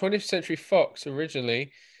 20th Century Fox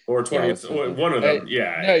originally, or 20th. One of them.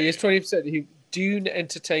 No, he's 20th. Dune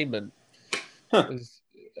Entertainment. Huh.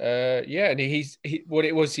 And he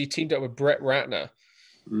teamed up with Brett Ratner,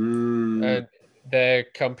 and their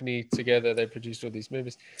company together. They produced all these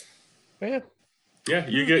movies. But yeah, Yeah,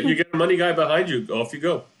 you get a money guy behind you. Off you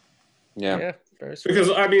go. Yeah, very sweet. Because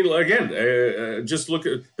I mean, again, just look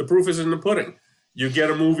at the proof is in the pudding. You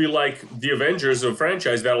get a movie like The Avengers, a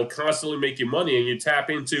franchise that'll constantly make you money, and you tap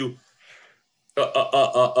into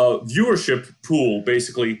a viewership pool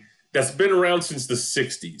basically that's been around since the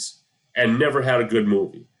 '60s and never had a good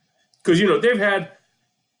movie. Because they've had.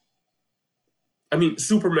 I mean,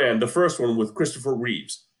 Superman, the first one with Christopher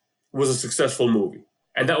Reeves, was a successful movie,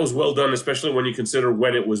 and that was well done, especially when you consider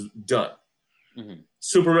when it was done. Mm-hmm.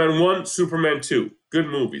 Superman 1, Superman 2, good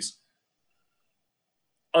movies.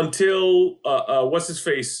 Until,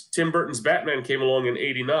 what's-his-face, Tim Burton's Batman came along in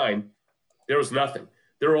 '89, there was nothing.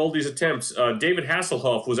 There were all these attempts. David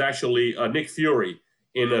Hasselhoff was actually Nick Fury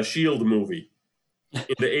in a S.H.I.E.L.D. movie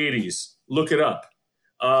in the '80s. Look it up.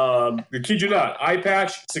 I kid you not, eye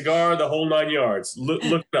patch, cigar, the whole 9 yards. Look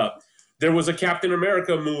it up. There was a Captain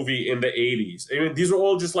America movie in the '80s. I mean, these are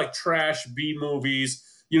all just like trash B movies.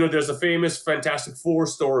 There's a famous Fantastic Four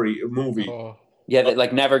story movie. Oh. Yeah, that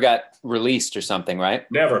like never got released or something, right?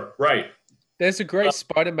 Never, right. There's a great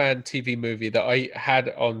Spider-Man TV movie that I had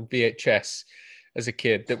on VHS as a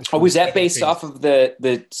kid. That was was that based off of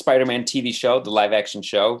the Spider-Man TV show, the live-action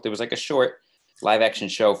show? There was like a short live-action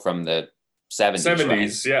show from the '70s.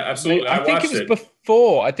 Right? Yeah, absolutely. I think it was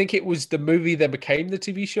before. I think it was the movie that became the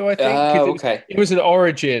TV show, I think. Okay. It was an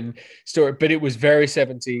origin story, but it was very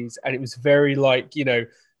 '70s, and it was very like,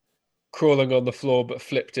 crawling on the floor, but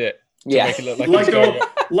flipped it. Yeah. Make it look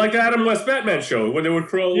like the Adam West Batman show when they would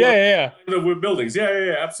crawl in the buildings.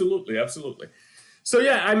 Yeah, absolutely. So,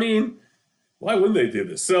 yeah, I mean, why wouldn't they do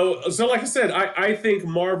this? So like I said, I think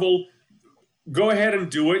Marvel, go ahead and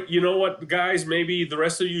do it. You know what, guys? Maybe the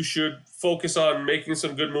rest of you should focus on making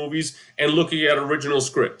some good movies and looking at original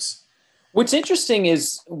scripts. What's interesting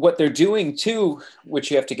is what they're doing, too, which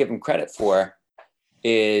you have to give them credit for,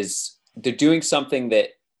 is they're doing something that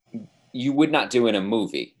you would not do in a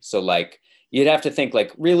movie. So like you'd have to think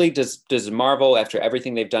like, really, does Marvel, after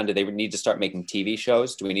everything they've done, do they need to start making TV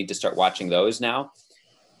shows? Do we need to start watching those now?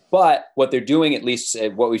 But what they're doing, at least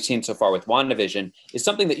what we've seen so far with WandaVision, is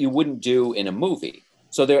something that you wouldn't do in a movie.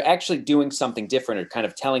 So they're actually doing something different or kind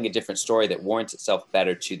of telling a different story that warrants itself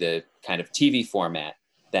better to the kind of TV format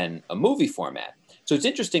than a movie format. So it's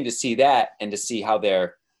interesting to see that and to see how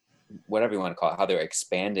they're, whatever you want to call it, how they're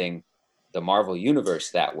expanding the Marvel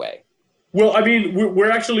universe that way. Well, I mean,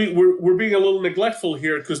 we're being a little neglectful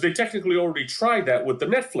here because they technically already tried that with the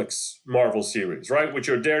Netflix Marvel series, right? With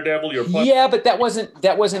your Daredevil, your yeah, but that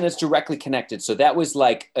wasn't as directly connected. So that was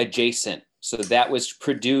like adjacent. So that was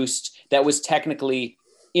produced. That was technically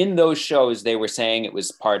in those shows. They were saying it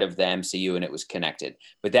was part of the MCU and it was connected,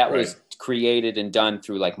 but that was created and done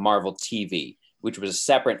through like Marvel TV, which was a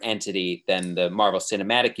separate entity than the Marvel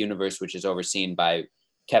Cinematic Universe, which is overseen by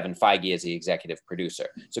Kevin Feige as the executive producer.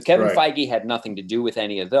 So Kevin Feige had nothing to do with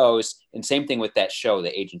any of those. And same thing with that show,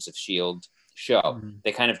 the Agents of S.H.I.E.L.D. show. Mm-hmm.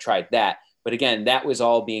 They kind of tried that. But again, that was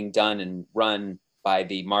all being done and run by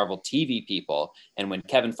the Marvel TV people. And when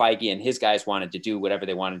Kevin Feige and his guys wanted to do whatever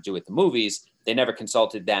they wanted to do with the movies, they never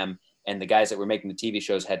consulted them. And the guys that were making the TV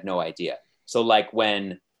shows had no idea. So like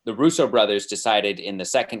when the Russo brothers decided in the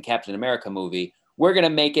second Captain America movie, we're going to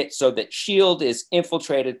make it so that S.H.I.E.L.D. is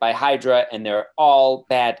infiltrated by Hydra and they're all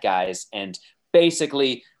bad guys and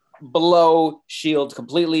basically blow S.H.I.E.L.D.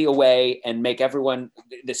 completely away and make everyone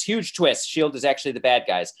this huge twist. S.H.I.E.L.D. is actually the bad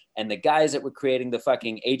guys. And the guys that were creating the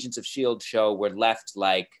fucking Agents of S.H.I.E.L.D. show were left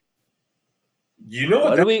like,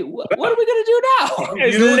 what are we going to do now?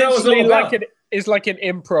 It's literally like an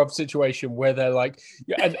improv situation where they're like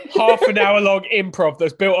a half an hour long improv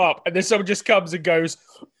that's built up and then someone just comes and goes,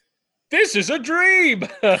 this is a dream.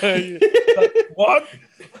 Like, what?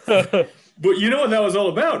 But you know what that was all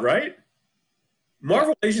about, right?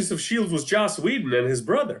 Marvel Agents of S.H.I.E.L.D. was Joss Whedon and his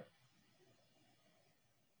brother.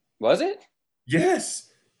 Was it? Yes.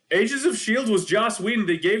 Agents of S.H.I.E.L.D. was Joss Whedon.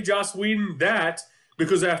 They gave Joss Whedon that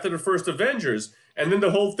because after the first Avengers. And then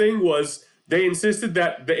the whole thing was they insisted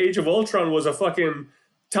that the Age of Ultron was a fucking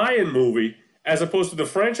tie-in movie as opposed to the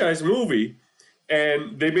franchise movie.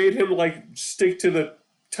 And they made him like stick to the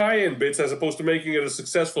tie-in bits as opposed to making it a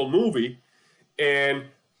successful movie, and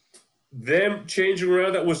them changing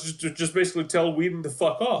around that was just basically tell Whedon to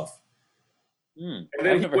fuck off. And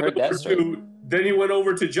then then he went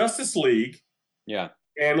over to Justice League. Yeah.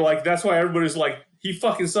 And like that's why everybody's like, he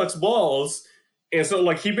fucking sucks balls. And so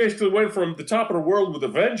like he basically went from the top of the world with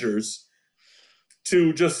Avengers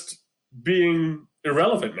to just being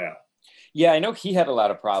irrelevant now. Yeah, I know he had a lot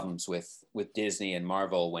of problems with Disney and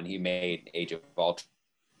Marvel when he made Age of Ultron.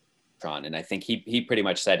 And I think he pretty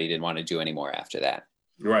much said he didn't want to do any more after that.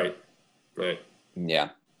 Right. Yeah.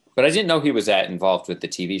 But I didn't know he was involved with the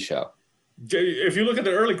TV show. If you look at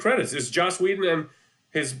the early credits, it's Joss Whedon and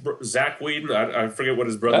his Zach Whedon. I forget what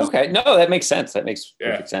his brother. Okay, no, that makes sense. That makes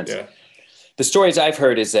perfect sense. Yeah. The stories I've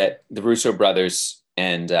heard is that the Russo brothers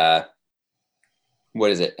and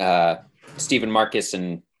Stephen Marcus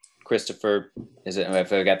and Christopher,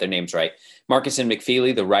 if I got their names right, Marcus and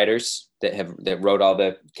McFeely, the writers that wrote all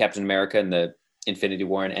the Captain America and the Infinity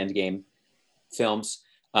War and Endgame films,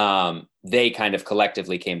 they kind of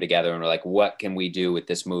collectively came together and were like, what can we do with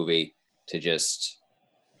this movie to just,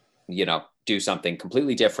 do something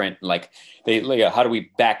completely different? Like, how do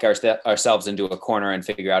we back ourselves into a corner and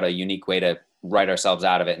figure out a unique way to write ourselves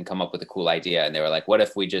out of it and come up with a cool idea? And they were like, what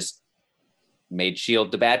if we just made S.H.I.E.L.D.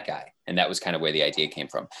 the bad guy? And that was kind of where the idea came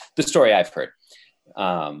from. The story I've heard.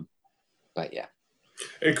 But yeah.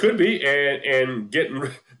 It could be. And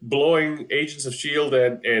blowing Agents of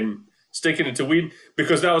S.H.I.E.L.D. and sticking it to Whedon,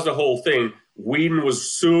 because that was the whole thing. Whedon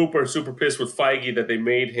was super, super pissed with Feige that they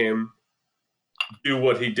made him do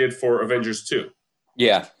what he did for Avengers 2.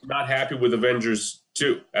 Yeah. Not happy with Avengers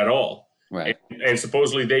 2 at all. Right. And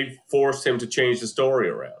supposedly they forced him to change the story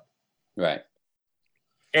around. Right.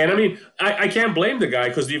 And I mean, I can't blame the guy,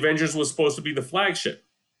 because the Avengers was supposed to be the flagship.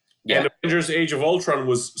 Yeah. And Avengers Age of Ultron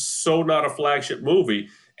was so not a flagship movie.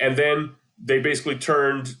 And then they basically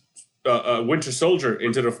turned Winter Soldier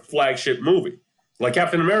into the flagship movie. Like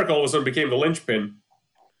Captain America all of a sudden became the linchpin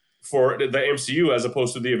for the MCU as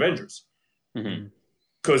opposed to the Avengers.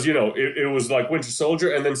 Because, it was like Winter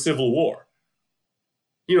Soldier and then Civil War.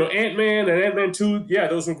 Ant-Man and Ant-Man 2, yeah,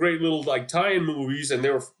 those were great little like tie-in movies, and they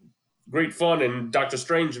were great fun, and Doctor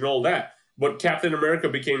Strange and all that. But Captain America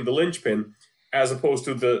became the linchpin as opposed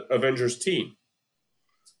to the Avengers team.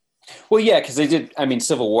 Well, yeah, because they did. I mean,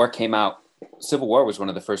 Civil War came out. Civil War was one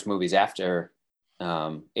of the first movies after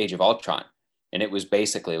Age of Ultron, and it was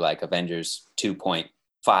basically like Avengers 2.5.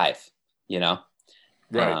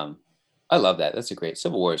 Right. I love that. That's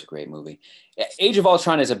Civil War is a great movie. Age of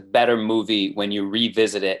Ultron is a better movie when you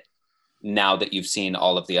revisit it now that you've seen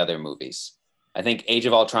all of the other movies. I think Age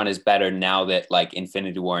of Ultron is better now that like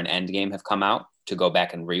Infinity War and Endgame have come out to go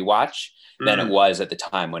back and rewatch than it was at the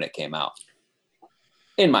time when it came out,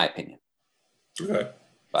 in my opinion. Okay.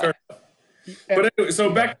 But anyway, so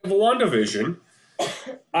back to the WandaVision.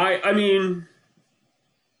 I mean,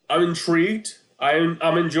 I'm intrigued.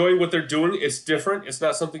 I'm enjoying what they're doing. It's different. It's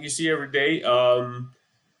not something you see every day.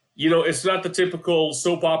 It's not the typical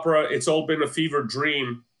soap opera, it's all been a fever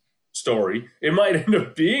dream story. It might end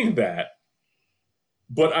up being that,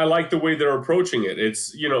 but I like the way they're approaching it.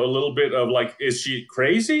 It's, a little bit of like, is she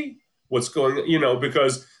crazy? What's going on?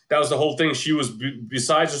 Because that was the whole thing. She was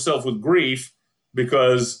besides herself with grief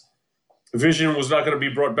because Vision was not going to be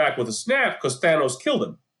brought back with a snap because Thanos killed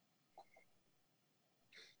him.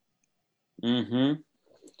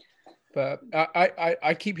 But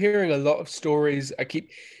I keep hearing a lot of stories.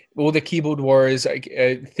 All the keyboard warriors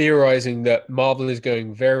theorizing that Marvel is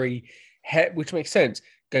going which makes sense,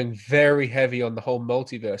 going very heavy on the whole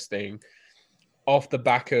multiverse thing off the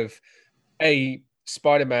back of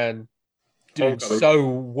Spider-Man doing so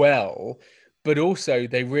well, but also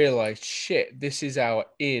they realized, shit, this is our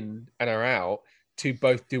in and our out to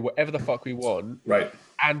both do whatever the fuck we want, right,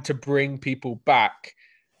 and to bring people back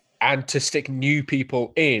and to stick new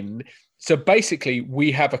people in. So basically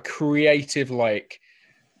we have a creative, like,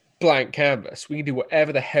 blank canvas. We can do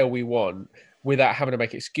whatever the hell we want without having to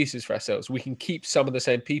make excuses for ourselves. We can keep some of the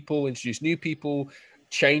same people, introduce new people,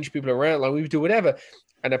 change people around, like we do whatever.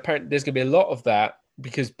 And apparently there's going to be a lot of that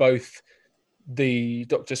because both the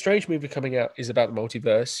Doctor Strange movie coming out is about the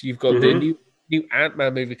multiverse. You've got the new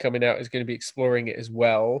Ant-Man movie coming out is going to be exploring it as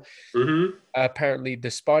well. Apparently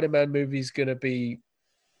the Spider-Man movie is going to be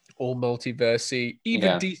all multiversey.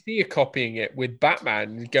 Even DC are copying it with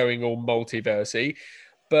Batman going all multiversey.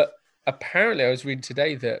 But apparently I was reading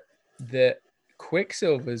today that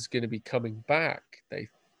Quicksilver is going to be coming back, they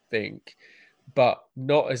think, but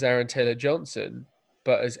not as Aaron Taylor Johnson,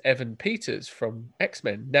 but as Evan Peters from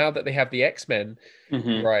X-Men. Now that they have the X-Men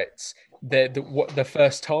rights, the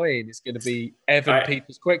first tie-in is going to be Evan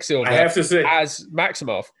Peters Quicksilver. I have to say, as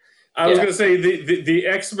Maximoff. I was going to say the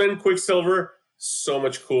X-Men Quicksilver, so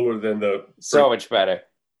much cooler than so much better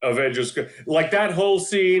Avengers. Like that whole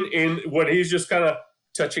scene when he's just kind of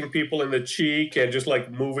touching people in the cheek and just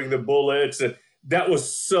like moving the bullets. That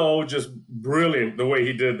was so just brilliant the way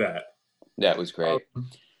he did that. That was great.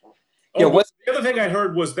 The other thing I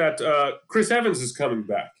heard was that Chris Evans is coming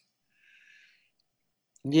back.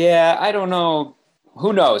 Yeah, I don't know.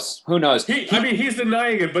 Who knows? He's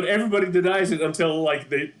denying it, but everybody denies it until like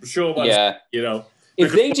they show him on,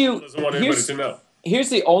 If they do, doesn't want anybody to know. Here's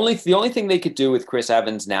the only thing they could do with Chris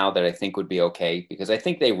Evans now that I think would be okay, because I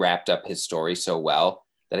think they wrapped up his story so well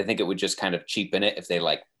that I think it would just kind of cheapen it if they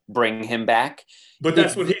like bring him back. But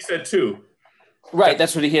that's what he said too. Right,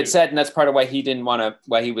 that's what he had said, and that's part of why he didn't want to.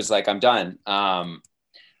 Why he was like, "I'm done."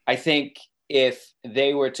 I think if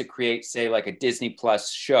they were to create, say, like a Disney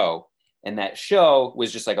Plus show, and that show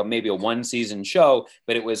was just like maybe a 1-season show,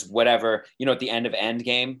 but it was whatever, at the end of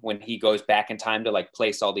Endgame when he goes back in time to like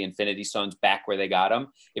place all the Infinity Stones back where they got them.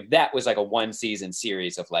 If that was like a 1-season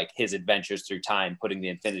series of like his adventures through time, putting the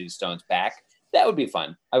Infinity Stones back, that would be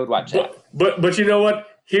fun. I would watch that. But you know what?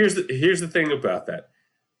 Here's the thing about that.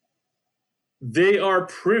 They are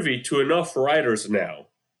privy to enough writers now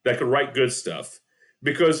that could write good stuff.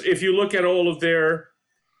 Because if you look at all of their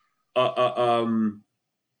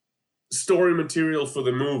story material for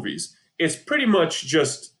the movies, it's pretty much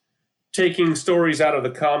just taking stories out of the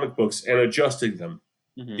comic books and adjusting them.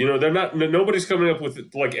 Mm-hmm. Nobody's coming up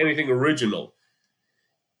with like anything original.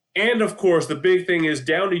 And of course, the big thing is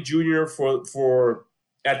Downey Jr. for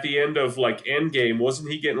at the end of like Endgame,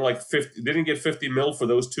 wasn't he getting like 50? Didn't he get 50 mil for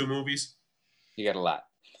those 2 movies? He got a lot.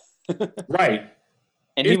 Right.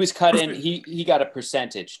 And he was cut in. He got a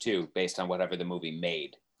percentage too, based on whatever the movie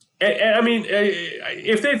made. I mean,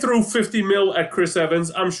 if they threw 50 mil at Chris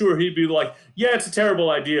Evans, I'm sure he'd be like, "Yeah, it's a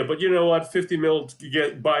terrible idea, but you know what? 50 mil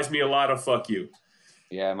buys me a lot of fuck you."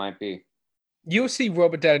 Yeah, it might be. You'll see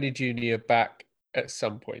Robert Downey Jr. back at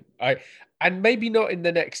some point. And maybe not in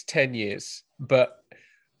the next 10 years, but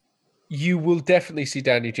you will definitely see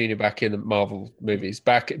Downey Jr. back in the Marvel movies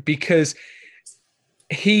because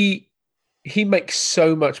he makes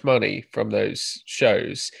so much money from those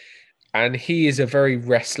shows, and he is a very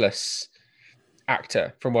restless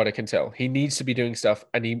actor from what I can tell. He needs to be doing stuff,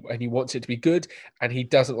 and he wants it to be good, and he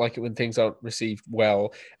doesn't like it when things aren't received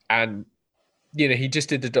well. And he just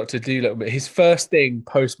did the Dr. Dolittle. His first thing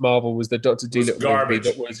post Marvel was the Dr. Dolittle movie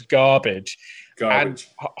that was garbage. And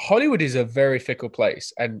Hollywood is a very fickle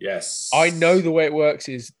place. And yes, I know the way it works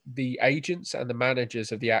is the agents and the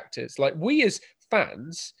managers of the actors. Like, we as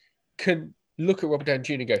fans can look at Robert Downey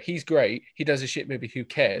Jr. and go, he's great, he does a shit movie, who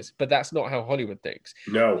cares? But that's not how Hollywood thinks.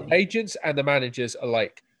 No. The agents and the managers are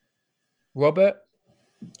like, Robert,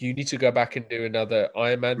 you need to go back and do another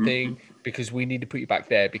Iron Man thing because we need to put you back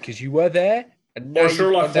there because you were there and now or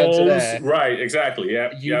Sherlock Holmes. There. Right, exactly.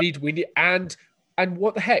 Yeah. We need and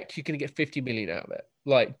what the heck, you're gonna get 50 million out of it.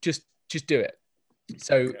 Like, just do it.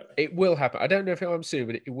 So it will happen. I don't know if I'm soon,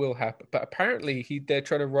 but it will happen. But apparently they're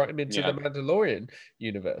trying to write him into the Mandalorian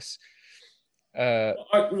universe. I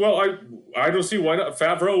don't see why not.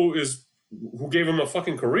 Favreau is who gave him a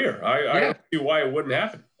fucking career. I don't see why it wouldn't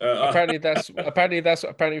happen. Apparently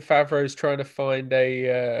Favreau is trying to find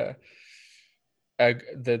the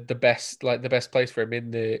best place for him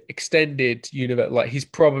in the extended universe. Like, he's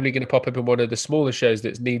probably going to pop up in one of the smaller shows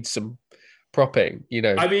that needs some propping.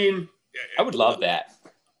 I mean, I would love that.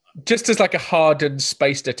 Just as like a hardened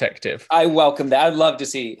space detective. I welcome that. I'd love to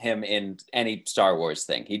see him in any Star Wars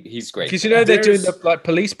thing. He's great. Because they're doing the like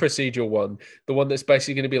police procedural one, the one that's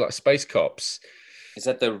basically going to be like Space Cops. Is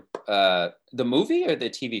that the movie or the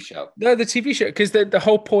TV show? No, the TV show. Because the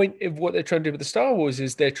whole point of what they're trying to do with the Star Wars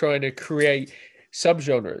is they're trying to create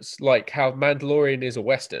subgenres, like how Mandalorian is a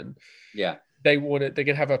Western. Yeah. They're going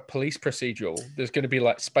to have a police procedural. There's going to be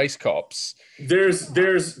like Space Cops. There's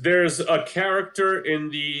a character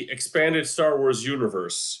in the expanded Star Wars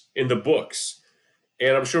universe in the books,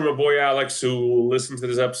 and I'm sure my boy Alex, who will listen to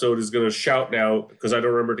this episode, is going to shout now because I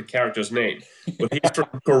don't remember the character's name. But he's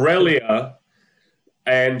from Corellia,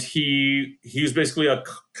 and he's basically a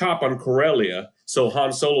cop on Corellia, so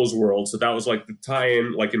Han Solo's world. So that was like the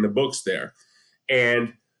tie-in, like in the books there,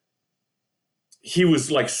 and he was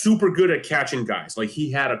like super good at catching guys. Like,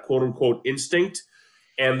 he had a quote unquote instinct.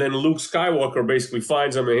 And then Luke Skywalker basically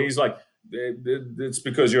finds him and he's like, it's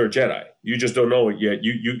because you're a Jedi. You just don't know it yet.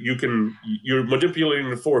 You're manipulating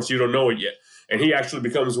the Force. You don't know it yet. And he actually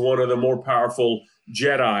becomes one of the more powerful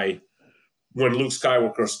Jedi when Luke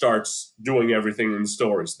Skywalker starts doing everything in the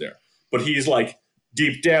stories there. But he's like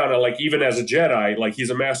deep down, and like even as a Jedi, like he's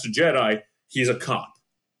a master Jedi, he's a cop.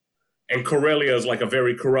 And Corellia is like a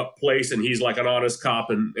very corrupt place, and he's like an honest cop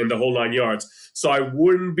and the whole 9 yards. So I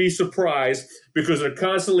wouldn't be surprised because they're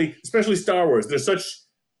constantly, especially Star Wars, they're such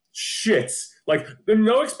shits. Like, there's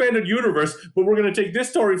no expanded universe, but we're going to take this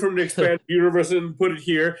story from the expanded universe and put it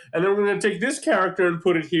here, and then we're going to take this character and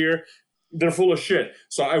put it here. They're full of shit.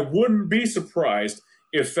 So I wouldn't be surprised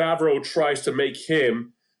if Favreau tries to make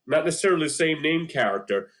him, not necessarily the same name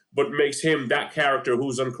character, but makes him that character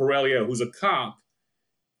who's on Corellia, who's a cop,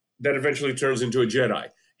 that eventually turns into a Jedi.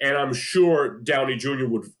 And I'm sure Downey Jr.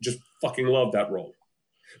 would just fucking love that role.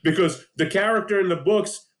 Because the character in the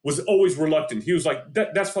books was always reluctant. He was like,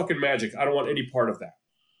 that's fucking magic. I don't want any part of that.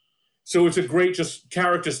 So it's a great just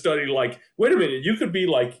character study. Like, wait a minute, you could be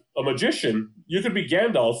like a magician. You could be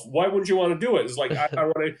Gandalf. Why wouldn't you want to do it? It's like, I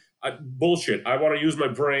want to, bullshit. I want to use my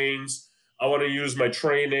brains. I want to use my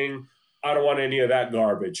training. I don't want any of that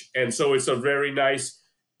garbage. And so it's a very nice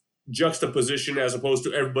juxtaposition as opposed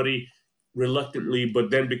to everybody reluctantly, but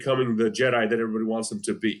then becoming the Jedi that everybody wants them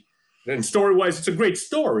to be. And story-wise, it's a great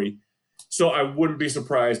story. So I wouldn't be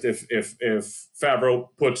surprised if Favreau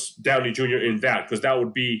puts Downey Jr. in that, because that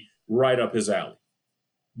would be right up his alley.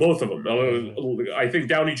 Both of them. I think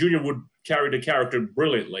Downey Jr. would carry the character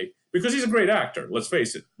brilliantly because he's a great actor. Let's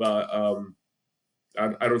face it. But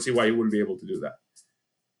I don't see why he wouldn't be able to do that.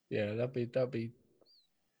 Yeah, that'd be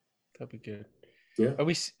good. Yeah. And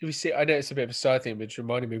we see. I know it's a bit of a side thing, but it's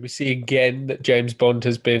reminding me. We see again that James Bond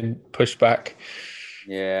has been pushed back.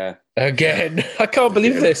 Yeah. Again, I can't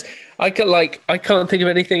believe this. I can't think of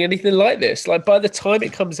anything like this. Like, by the time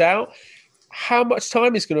it comes out, how much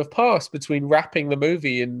time is going to have passed between wrapping the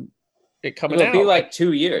movie and it coming out? It'll be like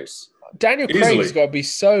 2 years. Daniel Craig's got to be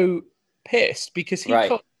so pissed because he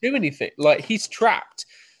can't do anything. Like, he's trapped.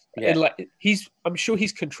 Yeah. And I'm sure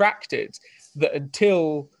he's contracted that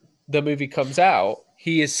until the movie comes out,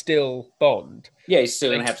 he is still Bond. Yeah, he's still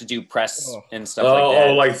going to have to do press and stuff like that.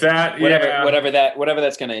 Oh, like that? Whatever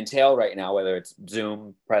that's going to entail right now, whether it's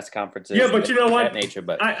Zoom, press conferences. Yeah, but you know what? That nature,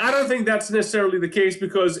 but I don't think that's necessarily the case,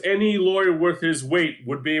 because any lawyer worth his weight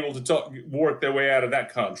would be able to work their way out of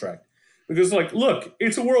that contract. Because, like, look,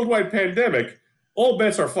 it's a worldwide pandemic. All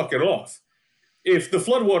bets are fucking off. If the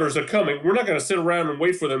floodwaters are coming, we're not going to sit around and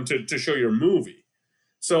wait for them to show your movie.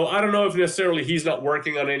 So I don't know if necessarily he's not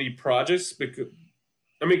working on any projects,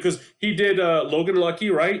 because he did Logan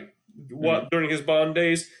Lucky, right? During his Bond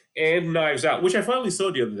days, and Knives Out, which I finally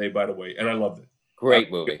saw the other day, by the way, and I loved it.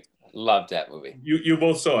 Great movie. Loved that movie. You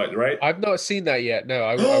both saw it, right? I've not seen that yet. No,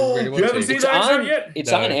 I really want to. You haven't seen Knives Out yet?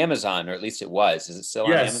 It's on Amazon, or at least it was. Is it still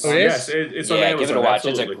on Amazon? Yes, it's on Amazon. Give it a watch.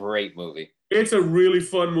 Absolutely. It's a great movie. It's a really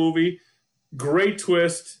fun movie. Great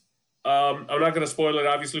twist. I'm not going to spoil it,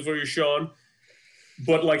 obviously, for you, Sean.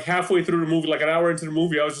 But like halfway through the movie, like an hour into the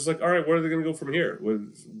movie, I was just like, all right, where are they going to go from here?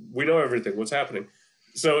 We know everything. What's happening?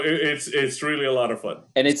 So it's really a lot of fun.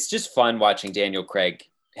 And it's just fun watching Daniel Craig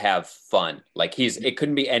have fun. Like, it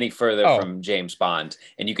couldn't be any further from James Bond.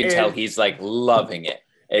 And you can tell he's like loving it.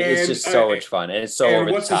 It's just so much fun. And it's so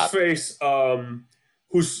over the top. What's his face,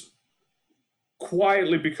 who's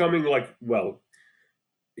quietly becoming like, well,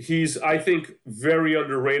 he's, I think, very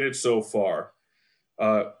underrated so far.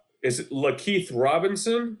 Is it Lakeith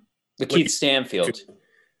Robinson? Lakeith Stanfield.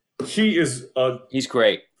 He's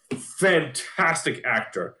great. Fantastic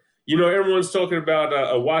actor. You know, everyone's talking about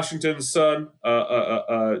a Washington's son,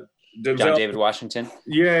 Denzel. John David Washington.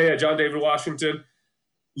 Yeah, John David Washington.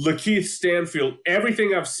 Lakeith Stanfield,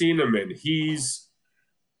 everything I've seen him in, he's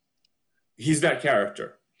that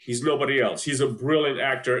character. He's nobody else. He's a brilliant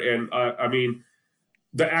actor, and I mean,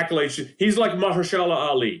 the accolades. He's like Mahershala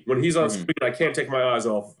Ali. When he's on screen, I can't take my eyes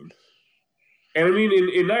off of him. And I mean,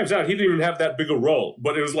 in Knives Out, he didn't even have that big a role,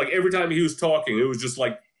 but it was like every time he was talking, it was just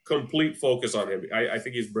like complete focus on him. I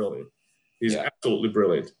think he's brilliant. He's absolutely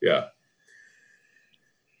brilliant. Yeah.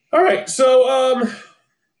 All right. So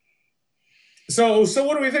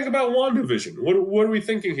what do we think about WandaVision? What are we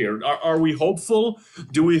thinking here? Are we hopeful?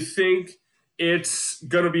 Do we think it's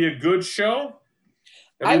going to be a good show?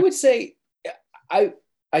 I would say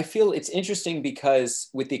I feel it's interesting because,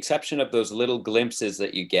 with the exception of those little glimpses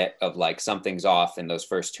that you get of like something's off in those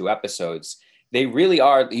first 2 episodes, they really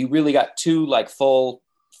are, you really got 2 like full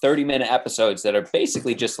 30-minute episodes that are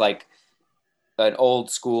basically just like an old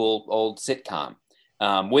sitcom,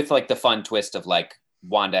 with like the fun twist of like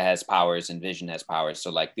Wanda has powers and Vision has powers.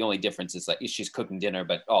 So like the only difference is like she's cooking dinner,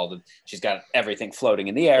 but she's got everything floating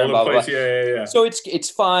in the air. Blah, blah, blah. Yeah. So it's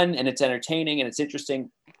fun and it's entertaining and it's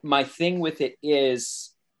interesting. My thing with it is,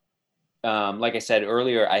 like I said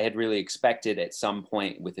earlier, I had really expected at some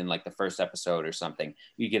point within like the first episode or something,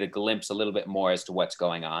 you get a glimpse a little bit more as to what's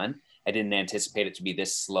going on. I didn't anticipate it to be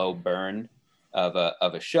this slow burn of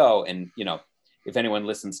a show. And, you know, if anyone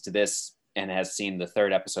listens to this and has seen the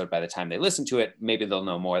 3rd episode by the time they listen to it, maybe they'll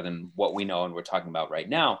know more than what we know and we're talking about right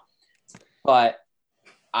now. But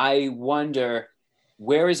I wonder,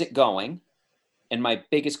 where is it going? And my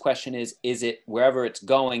biggest question is it wherever it's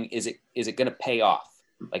going, is it going to pay off?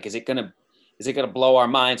 Like, is it going to blow our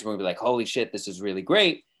minds and we'll be like, holy shit, this is really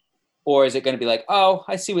great? Or is it going to be like, oh,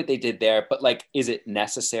 I see what they did there, but like, is it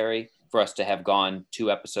necessary? for us to have gone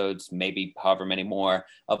 2 episodes, maybe however many more,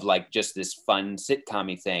 of like just this fun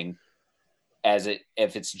sitcom-y thing,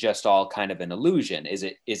 if it's just all kind of an illusion? Is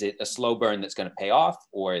it a slow burn that's going to pay off,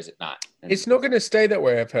 or is it not? It's not going to stay that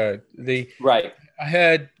way, I've heard. Right. I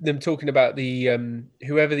heard them talking about the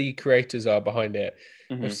whoever the creators are behind it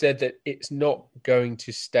have said that it's not going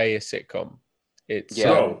to stay a sitcom. It's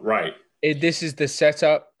right. This is the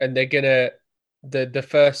setup, and they're gonna the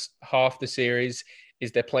first half of the series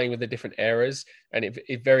is they're playing with the different eras, and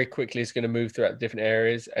it very quickly is going to move throughout the different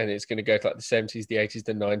areas, and it's going to go to like the 70s, the 80s,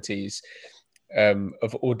 the 90s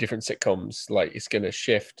of all different sitcoms. Like it's going to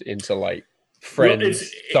shift into like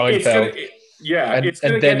Friends, Seinfeld,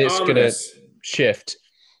 and then it's going to shift.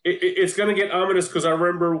 It's going to get ominous because I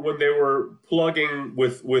remember when they were plugging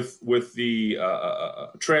with the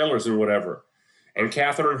trailers and whatever, and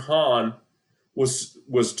Catherine Hahn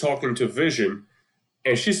was talking to Vision,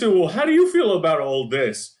 and she said, "Well, how do you feel about all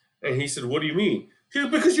this?" And he said, "What do you mean?" She said,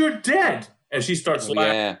 "Because you're dead." And she starts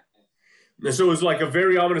laughing. Yeah. And so it was like a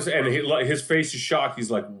very ominous, and his face is shocked. He's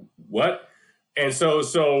like, "What?" And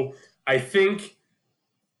so I think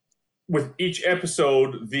with each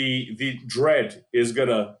episode, the dread is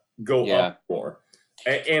gonna go up more.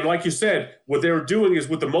 And like you said, what they were doing is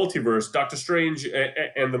with the multiverse, Doctor Strange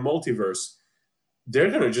and the multiverse, they're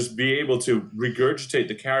gonna just be able to regurgitate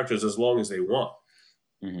the characters as long as they want.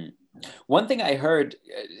 Mm-hmm. One thing I heard,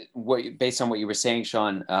 based on what you were saying,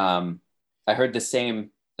 Sean, I heard the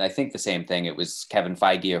same thing. It was Kevin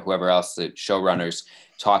Feige or whoever else, the showrunners,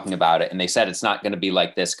 talking about it, and they said it's not going to be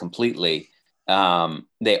like this completely.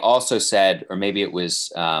 They also said, or maybe it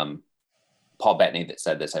was Paul Bettany that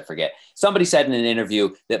said this, I forget. Somebody said in an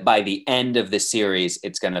interview that by the end of the series,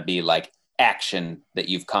 it's going to be like action that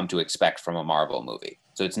you've come to expect from a Marvel movie.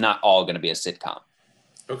 So it's not all going to be a sitcom.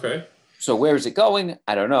 Okay. So where is it going?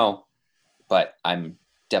 I don't know, but I'm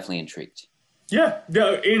definitely intrigued. Yeah,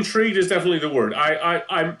 intrigued is definitely the word.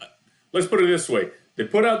 I'm. Let's put it this way: they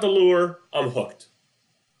put out the lure. I'm hooked.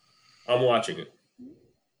 I'm watching it.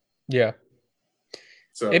 Yeah.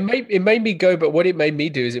 So it made me go, but what it made me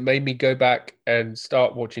do is it made me go back and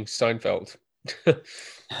start watching Seinfeld. So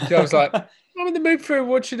I was like, I'm in the mood for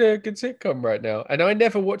watching a good sitcom right now, and I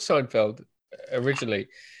never watched Seinfeld originally.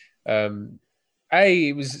 A,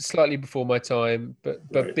 it was slightly before my time, but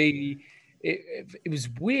Right. B, it was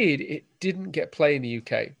weird. It didn't get play in the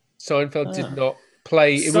UK. Seinfeld did not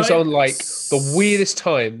play. It was on like the weirdest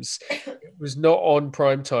times. It was not on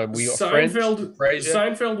prime time. We got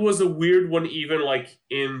Seinfeld was a weird one, even like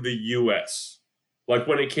in the US. Like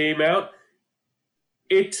when it came out,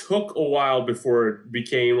 it took a while before it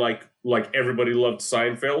became like everybody loved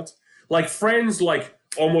Seinfeld. Like Friends, like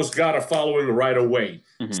almost got a following right away.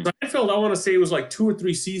 Mm-hmm. Seinfeld, I want to say it was like 2 or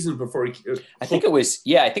 3 seasons before it. I think it was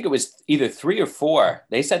either 3 or 4.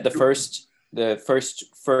 They said the first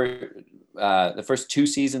 2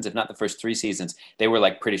 seasons, if not the first 3 seasons, they were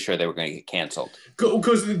like pretty sure they were going to get canceled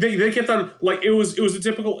because they kept on like it was a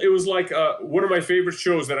typical. It was like one of my favorite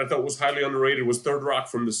shows that I thought was highly underrated was Third Rock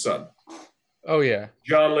from the Sun. Oh yeah,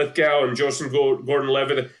 John Lithgow and Joseph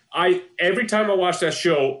Gordon-Levitt. Every time I watched that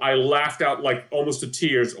show, I laughed out like almost to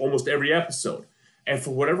tears almost every episode. And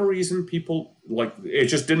for whatever reason, people like it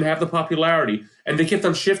just didn't have the popularity, and they kept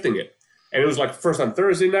on shifting it. And it was like first on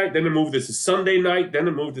Thursday night, then it moved it to Sunday night, then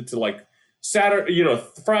it moved it to like Saturday,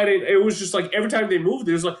 Friday. It was just like every time they moved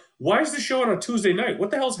it was like, why is the show on a Tuesday night?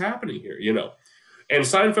 What the hell's happening here? And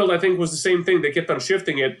Seinfeld, I think, was the same thing. They kept on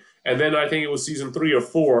shifting it. And then I think it was season 3 or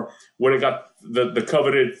 4 when it got the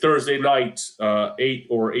coveted Thursday night 8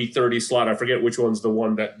 or 8:30 slot. I forget which one's the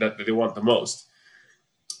one that they want the most.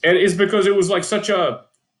 And it's because it was like such a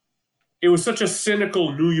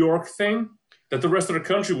cynical New York thing that the rest of the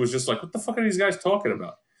country was just like, what the fuck are these guys talking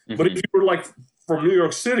about? Mm-hmm. But if you were like from New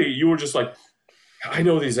York City, you were just like, I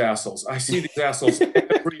know these assholes. I see these assholes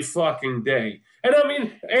every fucking day. And I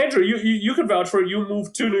mean, Andrew, you could vouch for it. You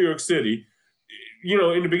moved to New York City.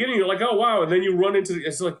 In the beginning, you're like, oh, wow. And then you run into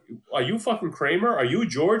it's like, are you fucking Kramer? Are you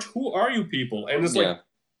George? Who are you people? And it's like,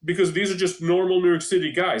 because these are just normal New York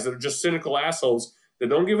City guys that are just cynical assholes that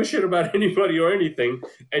don't give a shit about anybody or anything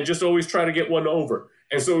and just always try to get one over.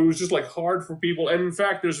 And so it was just like hard for people. And in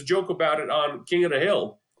fact, there's a joke about it on King of the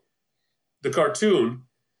Hill, the cartoon,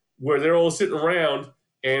 where they're all sitting around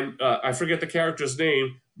and I forget the character's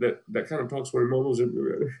name that kind of talks when he mumbles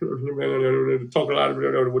talk a lot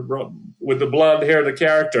with the blonde hair, the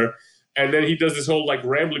character. And then he does this whole like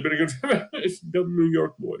rambling bit. He goes, it's them New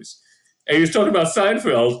York boys. And he was talking about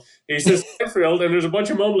Seinfeld. He says Seinfeld, and there's a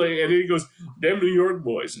bunch of mumbling, and he goes, them New York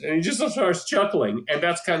boys. And he just starts chuckling. And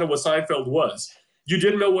that's kind of what Seinfeld was. You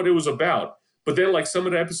didn't know what it was about. But then like some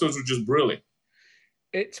of the episodes were just brilliant.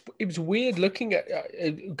 it was weird looking at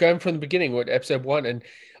going from the beginning with episode 1, and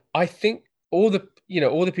I think all the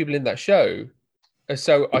people in that show are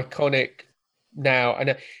so iconic now,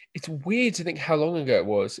 and it's weird to think how long ago it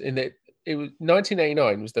was. In that it was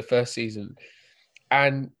 1989 was the first season,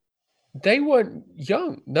 and they weren't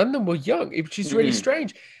young. None of them were young, which is really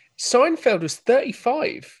strange. Seinfeld was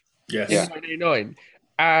 35. Yes. In 1989.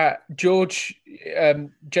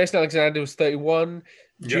 Jason Alexander was 31.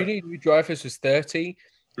 Julie Louis-Dreyfus was 30.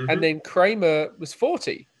 And then Kramer was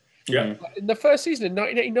 40. Yeah. In the first season in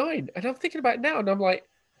 1989. And I'm thinking about it now, and I'm like,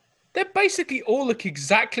 they basically all look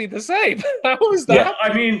exactly the same. How was that? Yeah,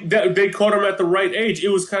 I mean, they caught him at the right age. It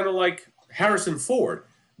was kind of like Harrison Ford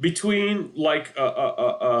between like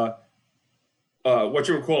what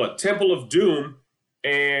you would call it, Temple of Doom,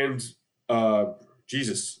 and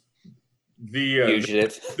Jesus, the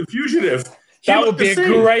Fugitive. The Fugitive. That would be a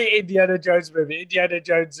great Indiana Jones movie. Indiana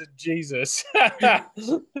Jones and Jesus.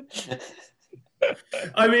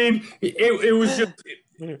 I mean, it was just,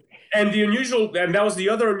 and that was the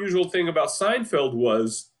other unusual thing about Seinfeld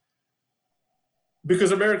was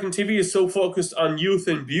because American TV is so focused on youth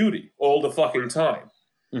and beauty all the fucking time.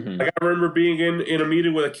 Like I remember being in a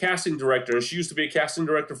meeting with a casting director, and she used to be a casting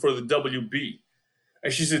director for the WB.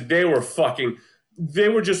 And she said they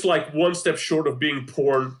were just like one step short of being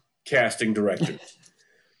porn casting directors.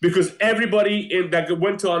 Because everybody that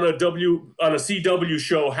went on a CW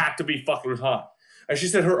show had to be fucking hot. And she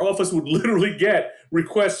said her office would literally get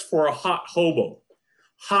requests for a hot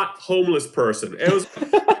homeless person. And it was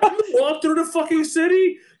walk through the fucking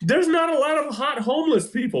city, there's not a lot of hot homeless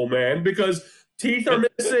people, man, because teeth are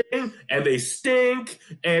missing and they stink,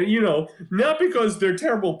 and not because they're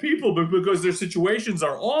terrible people, but because their situations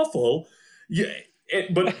are awful. Yeah,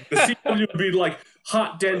 but the CW would be like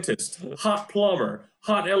hot dentist, hot plumber,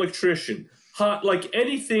 hot electrician, hot like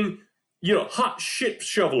anything, hot shit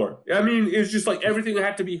shoveler. I mean, it's just like everything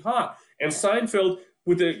had to be hot. And Seinfeld,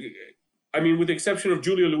 with the exception of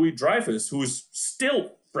Julia Louis-Dreyfus, who's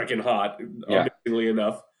still freaking hot, amazingly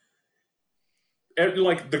enough. And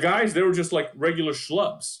like the guys, they were just like regular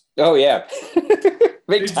schlubs. Oh yeah,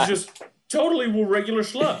 They just totally were regular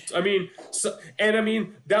schlubs. I mean,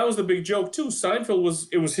 that was the big joke too. Seinfeld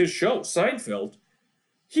was his show. Seinfeld,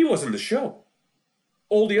 he wasn't the show.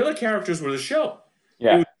 All the other characters were the show.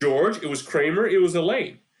 Yeah. It was George, it was Kramer, it was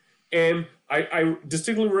Elaine, and I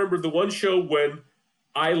distinctly remember the one show when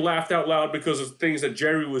I laughed out loud because of things that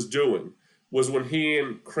Jerry was doing was when he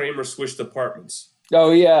and Kramer switched apartments.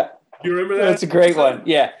 Oh yeah. You remember that? That's a great one.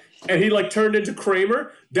 Yeah. And he like turned into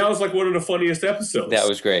Kramer. That was like one of the funniest episodes. That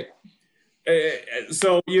was great.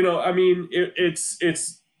 So, it's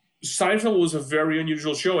Seinfeld was a very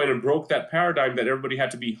unusual show, and it broke that paradigm that everybody had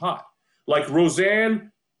to be hot. Like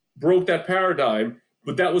Roseanne broke that paradigm,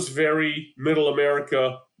 but that was very middle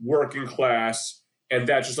America, working class, and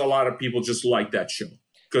that just a lot of people just liked that show.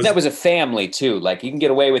 That was a family too. Like you can get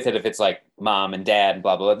away with it if it's like mom and dad and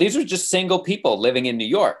blah, blah, blah. These are just single people living in New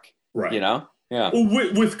York. Right. Yeah.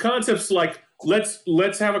 With concepts like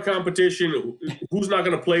let's have a competition. Who's not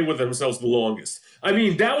going to play with themselves the longest? I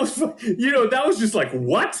mean, that was just like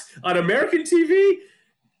what on American TV,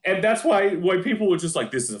 and that's why people were just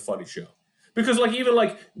like, this is a funny show because like even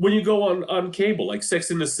like when you go on cable like Sex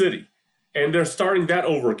and the City, and they're starting that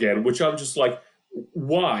over again, which I'm just like,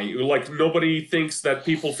 why? Like nobody thinks that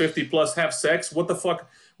people 50 plus have sex. What the fuck?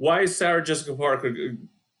 Why is Sarah Jessica Parker?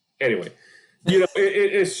 Anyway.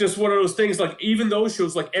 It's just one of those things, like, even those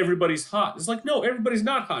shows, like, everybody's hot. It's like, no, everybody's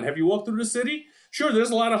not hot. Have you walked through the city? Sure,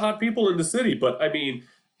 there's a lot of hot people in the city, but, I mean,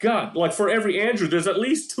 God, like, for every Andrew, there's at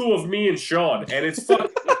least 2 of me and Sean, and it's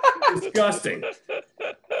fucking disgusting.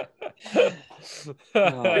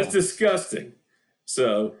 It's disgusting.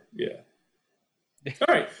 So, yeah.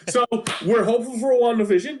 All right, so we're hopeful for a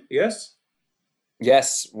WandaVision, yes?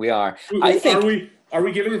 Yes, we are. Are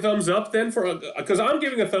we giving a thumbs up then because I'm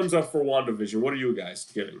giving a thumbs up for WandaVision. What are you guys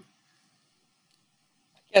giving?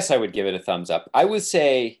 Yes, I would give it a thumbs up. I would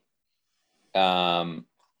say, I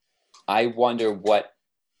wonder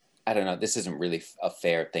I don't know, this isn't really a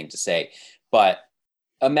fair thing to say, but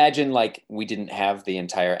imagine like we didn't have the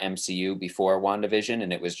entire MCU before WandaVision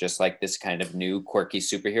and it was just like this kind of new quirky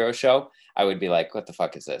superhero show. I would be like, what the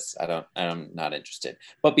fuck is this? I'm not interested.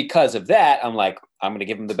 But because of that, I'm like, I'm going to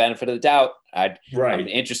give them the benefit of the doubt. I'm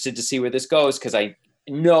interested to see where this goes because I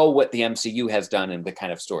know what the MCU has done and the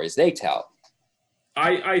kind of stories they tell.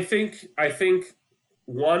 I think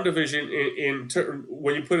WandaVision,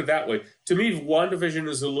 when you put it that way, to me, WandaVision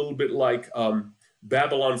is a little bit like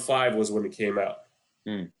Babylon 5 was when it came out.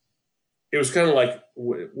 It was kind of like,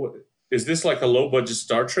 what is this like a low budget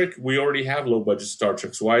Star Trek? We already have low budget Star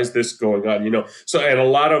Treks. Why is this going on? You know, so and a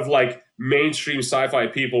lot of like mainstream sci-fi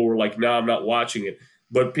people were like, "No, I'm not watching it."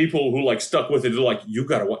 But people who like stuck with it, they're like, "You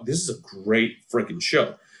gotta watch. This is a great freaking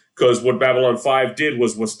show." Because what Babylon 5 did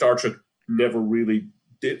was what Star Trek never really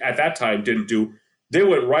did at that time. Didn't do. They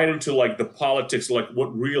went right into like the politics, like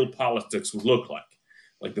what real politics would look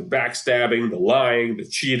like the backstabbing, the lying, the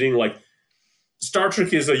cheating. Like Star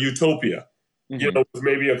Trek is a utopia. You know, with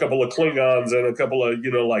maybe a couple of Klingons and a couple of, you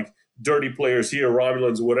know, like dirty players here,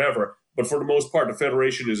 Romulans, whatever. But for the most part, the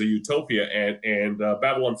Federation is a utopia. And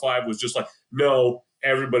Babylon 5 was just like, no,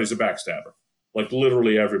 everybody's a backstabber. Like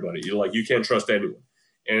literally everybody. You're like, you can't trust anyone.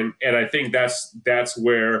 And I think that's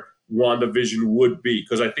where WandaVision would be.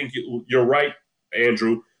 Because I think you're right,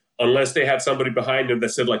 Andrew. Unless they had somebody behind them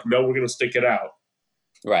that said like, no, we're going to stick it out.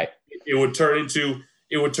 Right. It would turn into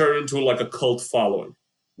like a cult following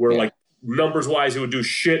where like, numbers wise, it would do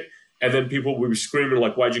shit, and then people would be screaming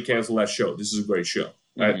like, "Why'd you cancel that show? This is a great show."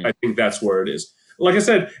 I think that's where it is. Like I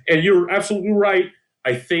said, and you're absolutely right.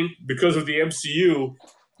 I think because of the MCU,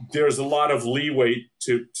 there's a lot of leeway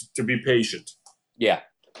to be patient. Yeah.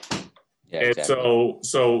 And exactly.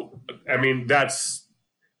 so I mean that's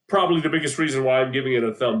probably the biggest reason why I'm giving it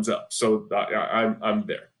a thumbs up. So I'm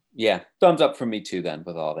there. Yeah, thumbs up from me too. Then,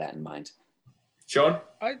 with all that in mind. Sean?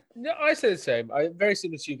 I say the same. Very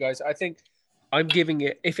similar to you guys. I think I'm giving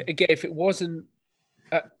it. If it wasn't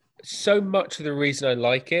so much of the reason I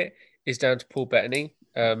like it is down to Paul Bettany,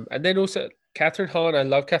 and then also Catherine Hahn. I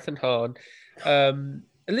love Catherine Hahn.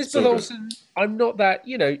 Elizabeth Olsen. I'm not that.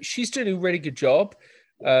 You know, she's doing a really good job,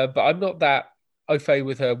 but I'm not that au fait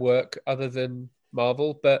with her work other than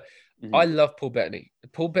Marvel. But I love Paul Bettany.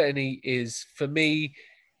 Paul Bettany is for me.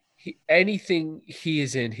 Anything he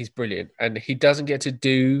is in, he's brilliant, and he doesn't get to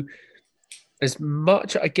do as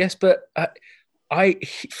much, I guess. But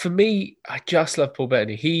for me, I just love Paul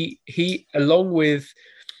Bettany. He, along with,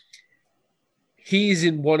 he is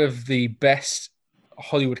in one of the best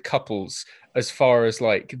Hollywood couples as far as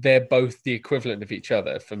like they're both the equivalent of each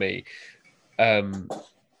other for me. In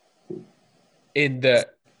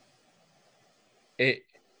that it.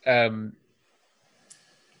 You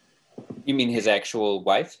mean his actual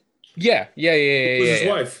wife? Yeah. Who's his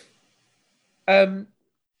wife?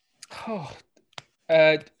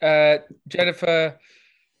 Jennifer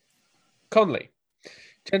Connelly.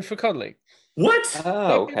 What?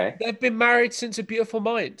 Oh, okay. They've been married since A Beautiful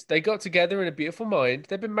Mind. They got together in A Beautiful Mind.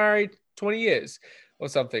 They've been married 20 years or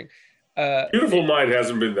something. Beautiful Mind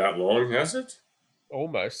hasn't been that long, has it?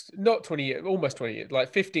 Almost. Not 20 years. Almost 20 years.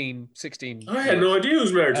 Like 15, 16 I had no idea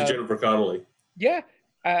who's married to Jennifer Connelly. Yeah.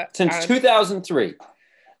 Since 2003.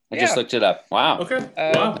 I just looked it up. Wow. Okay.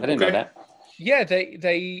 Wow. I didn't know that. Yeah,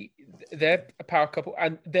 they're a power couple,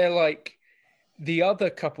 and they're like the other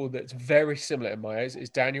couple that's very similar in my eyes is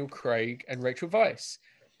Daniel Craig and Rachel Weisz.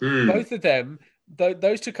 Both of them,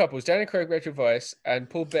 those two couples, Daniel Craig, Rachel Weisz, and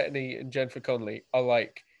Paul Bettany and Jennifer Connelly, are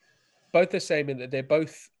like both the same in that they're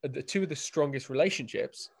both the two of the strongest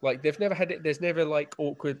relationships. Like they've never had it. There's never like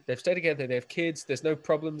awkward. They've stayed together. They have kids. There's no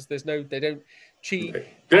problems. They don't cheat.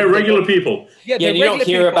 They're regular people. Yeah, you don't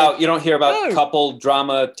hear about couple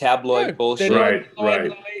drama, tabloid bullshit.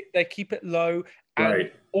 Right. They keep it low.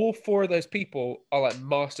 And all four of those people are like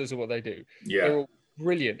masters of what they do. Yeah. They're all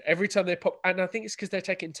brilliant. Every time they pop, and I think it's because they're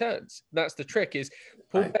taking turns. That's the trick is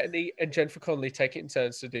Paul Bettany and Jennifer Connelly take it in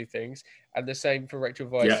turns to do things, and the same for Rachel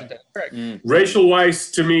Weisz and Daniel Craig. Rachel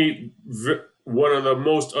Weisz, to me, one of the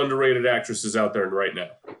most underrated actresses out there right now.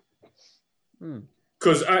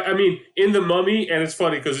 Because, I mean, in The Mummy, and it's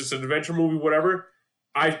funny because it's an adventure movie, whatever,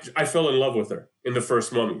 I fell in love with her in the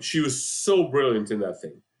first Mummy. She was so brilliant in that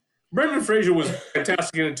thing. Brendan Fraser was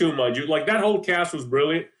fantastic in it too, mind you. Like, that whole cast was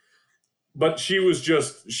brilliant. But she was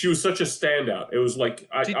such a standout. It was like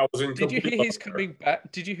I was in. Did you hear he's coming back?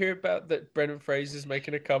 Did you hear about that? Brendan Fraser's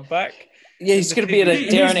making a comeback. Yeah, he's going to be in a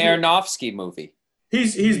Darren Aronofsky movie.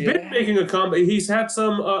 He's been making a comeback. He's had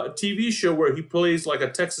some TV show where he plays like a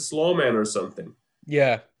Texas lawman or something.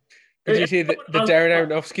 Yeah. Did you hear the Darren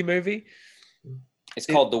Aronofsky movie? It's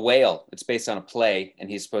called The Whale. It's based on a play, and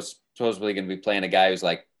he's supposedly going to be playing a guy who's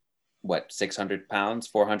like, what, 600 pounds,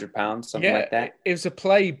 400 pounds, something like that? It was a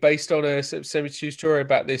play based on a semi-true story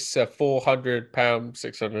about this 400-pound,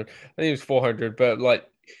 600, I think it was 400, but like,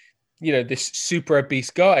 you know, this super obese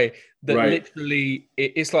guy that literally,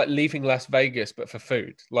 it's like leaving Las Vegas, but for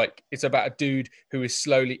food. Like, it's about a dude who is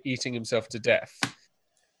slowly eating himself to death.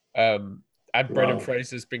 And Brendan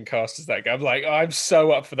Fraser's been cast as that guy. I'm like, I'm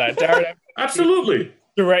so up for that. Darren absolutely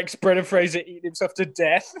directs Brendan Fraser eating himself to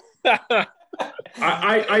death.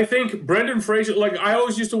 I think Brendan Fraser, like, I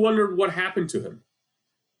always used to wonder what happened to him.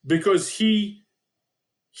 because he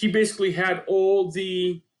basically had all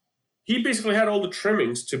the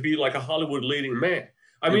trimmings to be like a Hollywood leading man.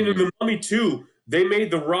 I mean, in The Mummy 2, they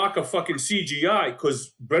made The Rock a fucking CGI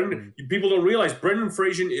because people don't realize Brendan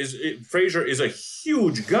Fraser is a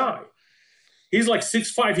huge guy. He's like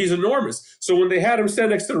 6'5", he's enormous. So when they had him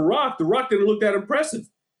stand next to The Rock didn't look that impressive.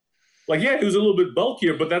 Like, yeah, he was a little bit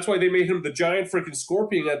bulkier, but that's why they made him the giant freaking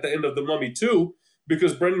scorpion at the end of The Mummy 2,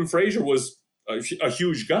 because Brendan Fraser was a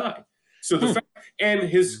huge guy. So the fact, and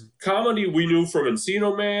his comedy we knew from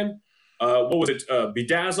Encino Man, what was it,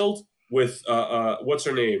 Bedazzled, with, what's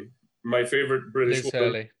her name? My favorite British Liz woman.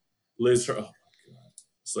 Hurley. Liz Hurley. Oh, my God.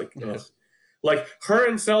 It's like, like her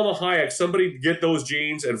and Selma Hayek, somebody get those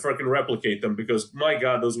genes and freaking replicate them, because, my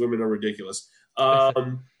God, those women are ridiculous.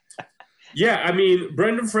 Yeah, I mean,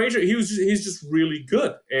 Brendan Fraser, he's just really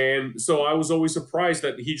good. And so I was always surprised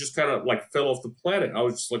that he just kind of like fell off the planet. I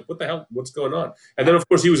was just like, what the hell? What's going on? And then, of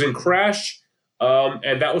course, he was in Crash,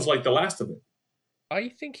 and that was like the last of it. I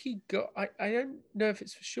think he got, I don't know if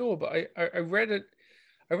it's for sure, but I read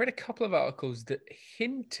a couple of articles that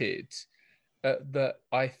hinted that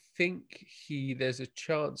I think there's a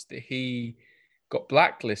chance that he got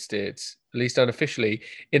blacklisted, at least unofficially,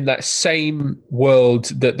 in that same world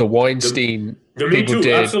that the Weinstein the people Me Too,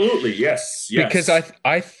 did. absolutely, yes. Because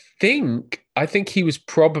I think he was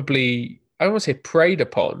probably, I don't want to say preyed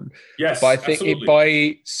upon, yes, but I think absolutely.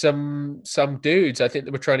 by some dudes. I think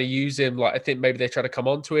they were trying to use him. Like, I think maybe they tried to come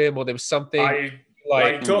onto him, or there was something. I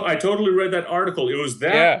totally read that article. It was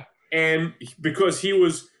that, and because he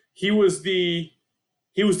was the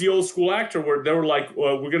old school actor where they were like,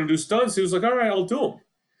 well, we're going to do stunts. He was like, all right, I'll do them.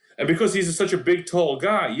 And because he's such a big, tall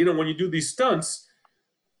guy, you know, when you do these stunts,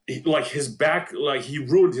 like his back, like he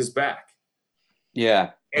ruined his back.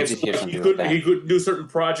 Yeah. And so he could do certain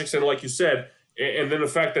projects, and like you said, and then the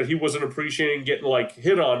fact that he wasn't appreciating getting like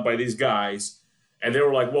hit on by these guys, and they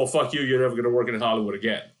were like, well, fuck you, you're never going to work in Hollywood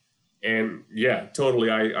again. And yeah,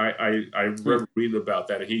 totally. I remember reading about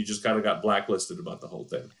that, and he just kind of got blacklisted about the whole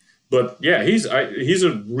thing. But yeah, he's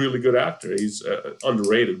a really good actor. He's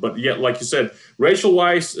underrated. But yeah, like you said, Rachel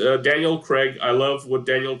Weisz, Daniel Craig. I love what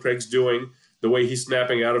Daniel Craig's doing. The way he's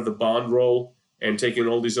snapping out of the Bond role and taking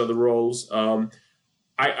all these other roles.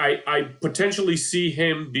 I potentially see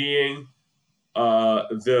him being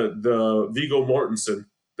the Viggo Mortensen,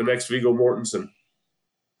 the next Viggo Mortensen,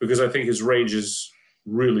 because I think his range is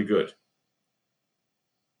really good.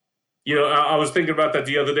 You know, I was thinking about that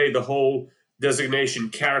the other day. The whole designation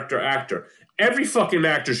character actor. Every fucking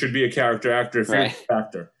actor should be a character actor if you're an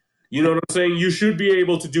actor. You know what I'm saying? You should be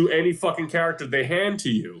able to do any fucking character they hand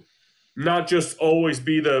to you, not just always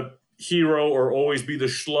be the hero or always be the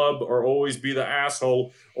schlub or always be the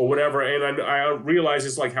asshole or whatever. And I realize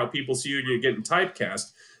it's like how people see you and you're getting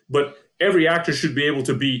typecast, but every actor should be able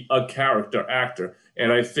to be a character actor.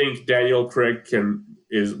 And I think Daniel Craig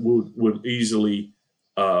would easily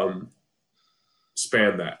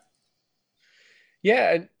span that.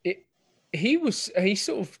 Yeah, and he was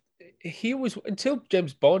until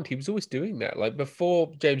James Bond, he was always doing that. Like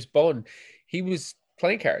before James Bond, he was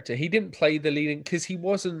playing character. He didn't play the leading because he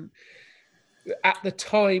wasn't at the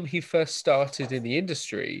time he first started in the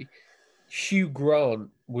industry. Hugh Grant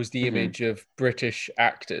was the image of British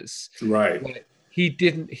actors, right? Like,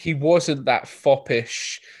 he wasn't that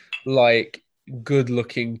foppish, like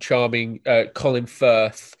good-looking, charming Colin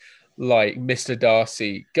Firth, like Mr.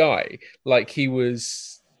 Darcy guy. Like he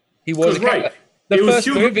was right. The it first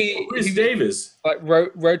was movie, Chris Davis, like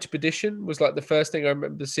Road to Perdition, was like the first thing I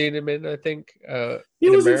remember seeing him in. I think he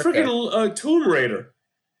was in freaking Tomb Raider.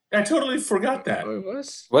 I totally forgot that. Oh, he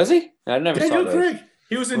was? Was he? I never Daniel saw Craig.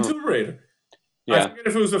 He was in Tomb Raider. Yeah. I forget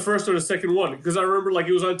if it was the first or the second one, because I remember like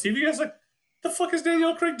he was on TV. I was like, the fuck is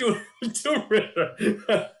Daniel Craig doing in Tomb Raider?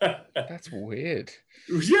 That's weird.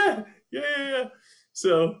 Yeah.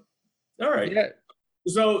 So, all right. Yeah.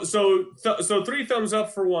 So 3 thumbs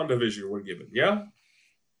up for WandaVision we're giving, yeah?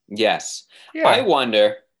 Yes. Yeah. I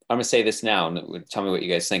wonder, I'm going to say this now, and tell me what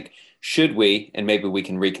you guys think. Should we, and maybe we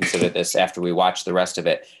can reconsider this after we watch the rest of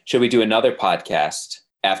it, should we do another podcast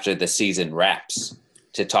after the season wraps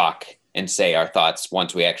to talk and say our thoughts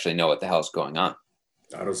once we actually know what the hell's going on?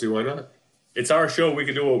 I don't see why not. It's our show. We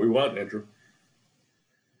can do what we want, Andrew.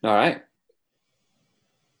 All right.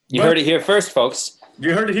 You heard it here first, folks.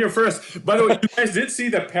 You heard it here first. By the way, you guys did see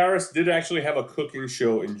that Paris did actually have a cooking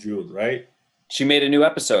show in June, right? She made a new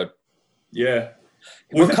episode. Yeah.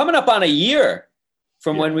 We're coming up on a year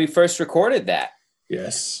from when we first recorded that.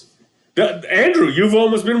 Yes. Andrew, you've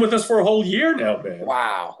almost been with us for a whole year now, man.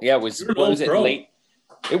 Wow. Yeah, it was late?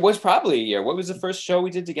 It was probably a year. What was the first show we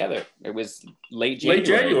did together? It was late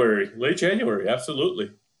January. Late January,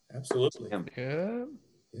 absolutely. Absolutely. Yeah.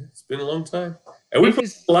 It's been a long time. And we put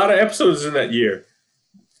a lot of episodes in that year.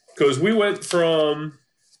 Because we went from...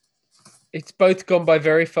 It's both gone by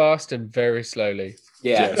very fast and very slowly.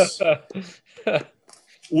 Yeah. Yes.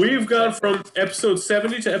 We've gone from episode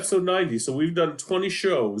 70 to episode 90. So we've done 20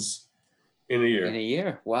 shows in a year. In a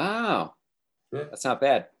year. Wow. Yeah. That's not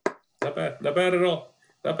bad. Not bad. Not bad at all.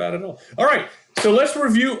 Not bad at all. All right. So let's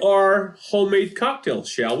review our homemade cocktails,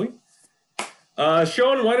 shall we?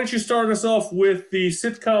 Sean, why don't you start us off with the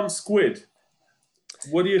sitcom Squid?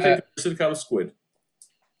 What do you think of the sitcom Squid?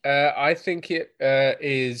 I think it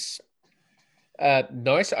is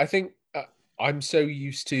nice. I think I'm so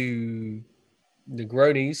used to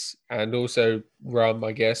Negronis and also rum,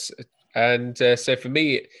 I guess. And so for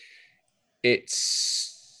me, it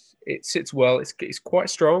sits well. It's quite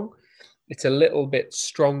strong. It's a little bit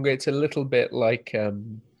stronger. It's a little bit like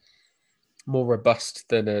more robust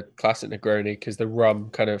than a classic Negroni because the rum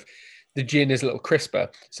the gin is a little crisper.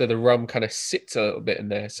 So the rum kind of sits a little bit in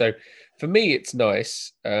there. So for me, it's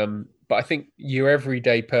nice. But I think your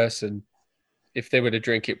everyday person, if they were to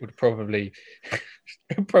drink it, would probably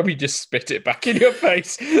just spit it back in your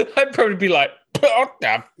face. I'd probably be like, "What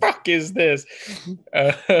the fuck is this?"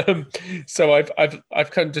 So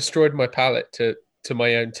I've kind of destroyed my palate to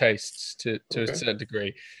my own tastes to a certain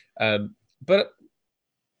degree. But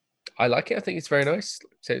I like it. I think it's very nice.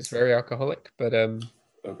 So it's very alcoholic, but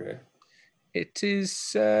it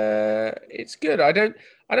is it's good. I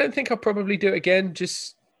don't think I'll probably do it again,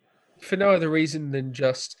 just for no other reason than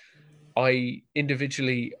just I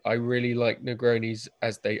really like Negronis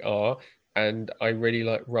as they are, and I really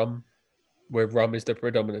like rum, where rum is the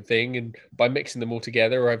predominant thing. And by mixing them all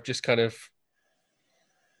together, I've just kind of,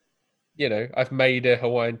 I've made a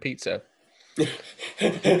Hawaiian pizza.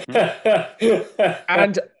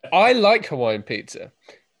 And I like Hawaiian pizza,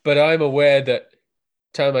 but I'm aware that,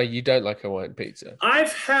 Toma, you don't like Hawaiian pizza.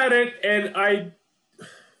 I've had it and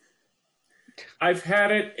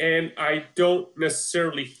I don't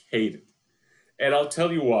necessarily hate it. And I'll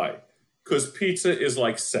tell you why. Because pizza is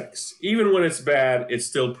like sex. Even when it's bad, it's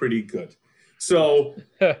still pretty good. So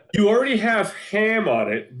you already have ham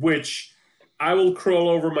on it, which I will crawl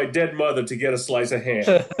over my dead mother to get a slice of ham.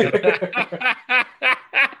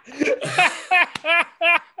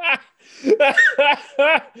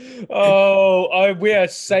 We are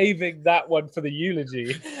saving that one for the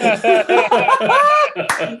eulogy.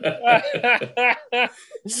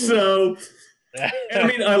 So, I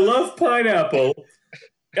mean, I love pineapple.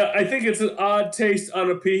 I think it's an odd taste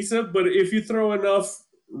on a pizza, but if you throw enough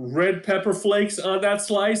red pepper flakes on that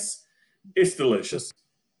slice, it's delicious.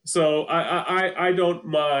 So I don't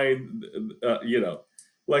mind,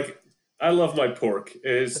 like I love my pork.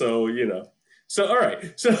 So, So, all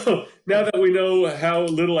right. So now that we know how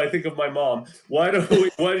little I think of my mom, why don't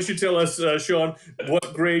you tell us, Sean,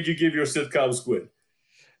 what grade you give your sitcom Squid?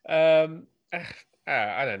 I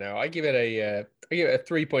don't know. I give it a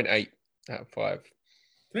 3.8 out of 5.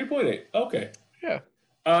 3.8. Okay. Yeah.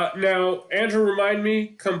 Now, Andrew, remind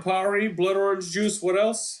me, Campari, blood orange juice, what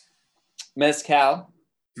else? Mezcal.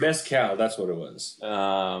 Mezcal, that's what it was.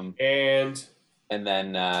 And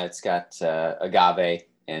then it's got agave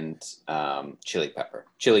and chili powder.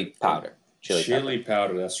 Chili powder,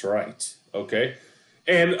 that's right. Okay.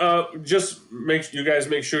 And just make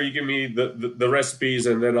sure you give me the recipes,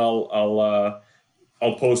 and then I'll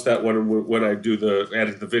post that when I do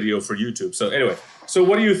edit the video for YouTube. So anyway, so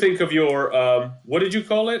what do you think of your what did you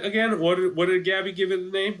call it again? What did Gabby give it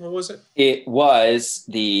the name? What was it? It was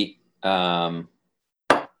the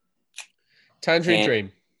Tangerine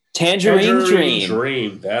Dream. Tangerine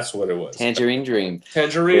Dream. That's what it was. Tangerine Dream.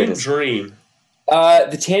 Tangerine Dream.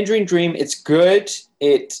 The Tangerine Dream, it's good.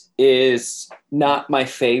 It is not my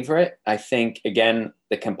favorite. I think, again,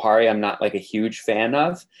 the Campari, I'm not like a huge fan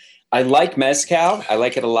of. I like Mezcal. I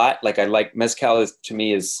like it a lot. Mezcal to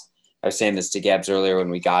me, I was saying this to Gabs earlier when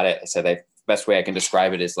we got it. I said the best way I can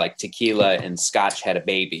describe it is like tequila and Scotch had a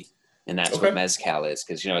baby. And that's what Mezcal is.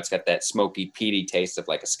 Because, it's got that smoky, peaty taste of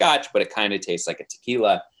like a Scotch, but it kind of tastes like a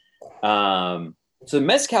tequila. So the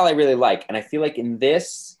Mezcal I really like. And I feel like in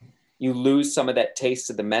this, you lose some of that taste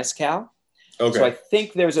of the Mezcal. Okay. So I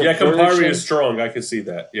think there's a Campari is strong. I can see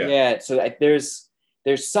that. Yeah. Yeah. So there's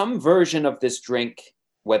some version of this drink,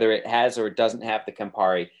 whether it has or it doesn't have the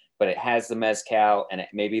Campari, but it has the Mezcal and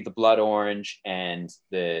maybe the blood orange and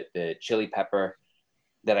the chili pepper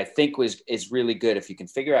that I think is really good. If I can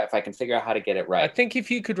figure out how to get it right. I think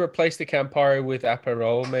if you could replace the Campari with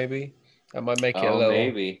Aperol, maybe that might make it a little.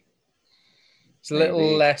 Maybe. It's a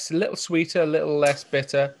little sweeter, a little less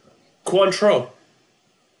bitter. Cointreau.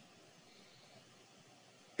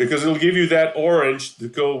 because it'll give you that orange to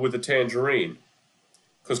go with the tangerine.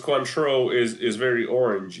 Because Cointreau is very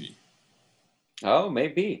orangey. Oh,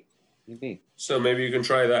 maybe. So maybe you can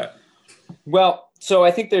try that. Well, so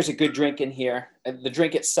I think there's a good drink in here. The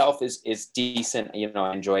drink itself is decent. You know,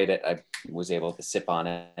 I enjoyed it. I was able to sip on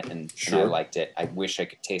it and I liked it. I wish I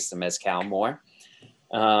could taste the mezcal more.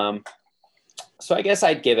 So I guess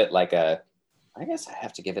I'd give it like I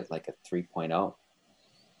have to give it like a 3.0.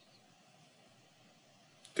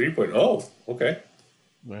 3.0. Okay.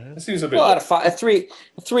 That seems a bit. Well, out of five, a three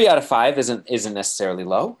out of 5 isn't necessarily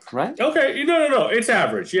low, right? Okay. No. It's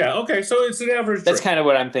average. Yeah. Okay. So it's an average. That's kind of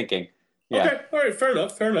what I'm thinking. Yeah. Okay. All right. Fair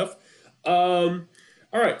enough. All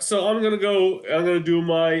right. So I'm gonna do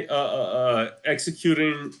my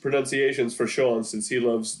executing pronunciations for Sean, since he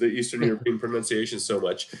loves the Eastern European pronunciations so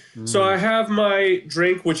much. So I have my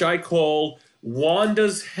drink, which I call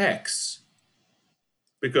Wanda's Hex,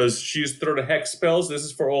 because she used to throw the hex spells. This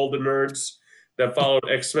is for all the nerds that followed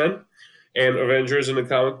X-Men and Avengers in the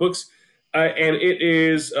comic books. And it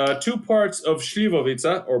is 2 parts of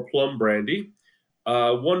Slivovica, or plum brandy,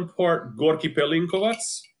 1 part Gorky Pelinkovac,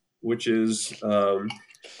 which is a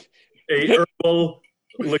herbal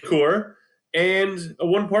liqueur, and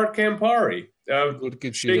 1 part Campari,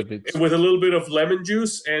 with a little bit of lemon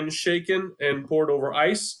juice and shaken and poured over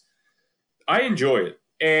ice. I enjoy it.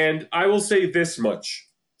 And I will say this much.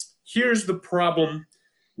 Here's the problem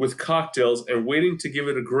with cocktails and waiting to give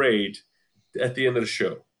it a grade at the end of the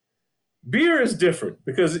show. Beer is different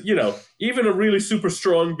because, you know, even a really super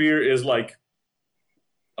strong beer is like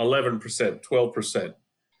 11%, 12%.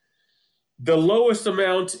 The lowest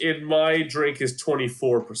amount in my drink is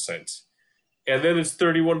 24%. And then it's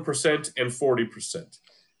 31% and 40%.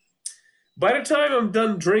 By the time I'm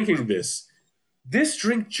done drinking this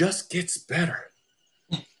drink just gets better.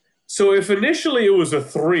 So if initially it was a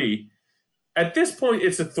 3, at this point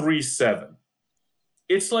it's a 3.7.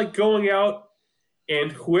 It's like going out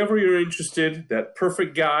and whoever you're interested, that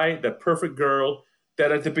perfect guy, that perfect girl,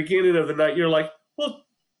 that at the beginning of the night you're like, well,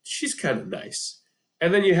 she's kind of nice.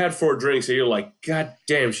 And then you had 4 drinks and you're like, God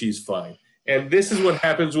damn, she's fine. And this is what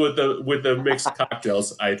happens with the mixed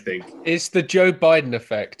cocktails, I think. It's the Joe Biden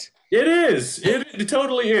effect. It is. It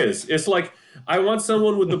totally is. It's like, I want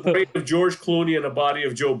someone with the brain of George Clooney and the body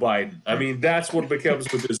of Joe Biden. I mean, that's what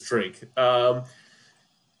becomes with this drink.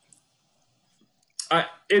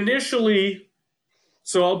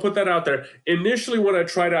 So I'll put that out there. Initially, when I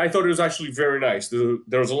tried it, I thought it was actually very nice.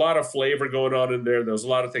 There was a lot of flavor going on in there. There was a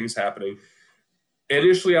lot of things happening.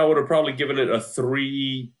 Initially, I would have probably given it a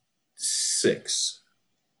 3.6.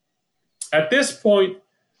 At this point,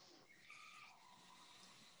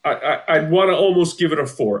 I'd want to almost give it a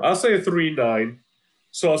 4. I'll say a 3.9.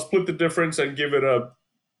 So I'll split the difference and give it a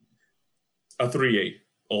 3.8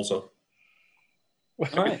 also. All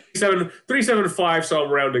right. 3.75, so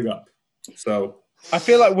I'm rounding up. So I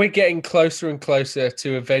feel like we're getting closer and closer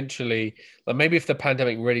to eventually, like maybe if the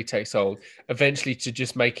pandemic really takes hold, eventually to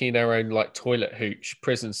just making our own like toilet hooch,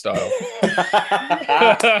 prison style.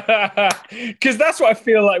 Because that's what I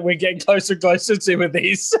feel like we're getting closer and closer to with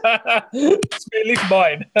these. It's at least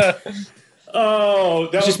mine.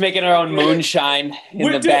 Just making our own moonshine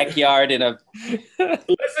in the backyard in a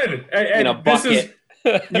listen in a bucket.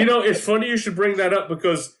 It's funny you should bring that up,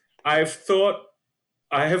 because I have thought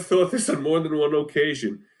this on more than one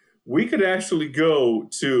occasion. We could actually go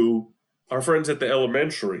to our friends at the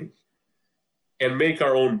elementary and make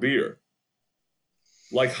our own beer.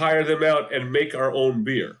 Like hire them out and make our own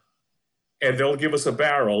beer. And they'll give us a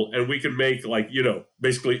barrel and we can make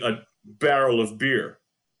basically a barrel of beer.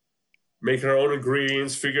 Make our own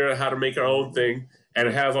ingredients, figure out how to make our own thing, and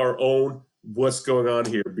have our own what's going on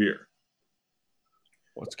here beer.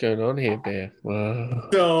 What's going on here, beer? Wow.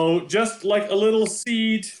 So just like a little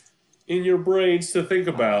seed in your brains to think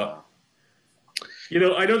about.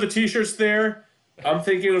 I know the t-shirt's there. I'm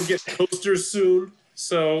thinking of getting posters soon.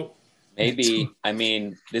 So maybe,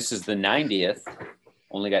 this is the 90th.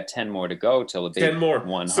 Only got 10 more to go till the big 10 more.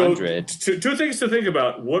 100. So two things to think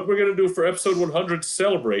about. What we're going to do for episode 100 to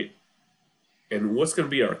celebrate, and what's going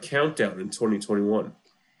to be our countdown in 2021.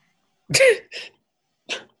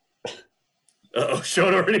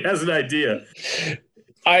 Sean already has an idea.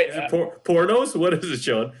 Pornos? What is it,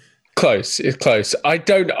 Sean? Close. It's close.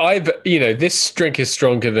 This drink is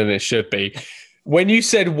stronger than it should be. When you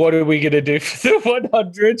said, what are we going to do for the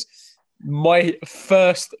 100? My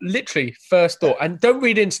first thought, and don't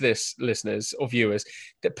read into this, listeners or viewers,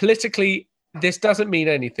 that politically, this doesn't mean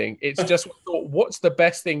anything. It's just what's the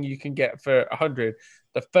best thing you can get for 100?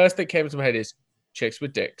 The first thing that came to my head is chicks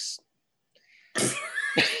with dicks.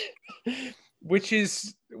 Which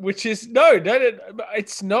is which is no,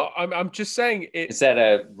 it's not. I'm just saying it. Is that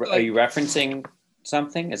are you referencing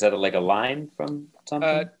something? Is that like a line from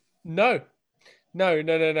something? No.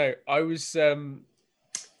 I was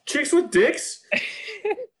chicks with dicks.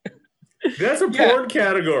 That's a porn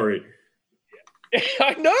category.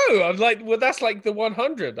 I know. I'm like, well, that's like the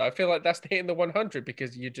 100. I feel like that's hitting the 100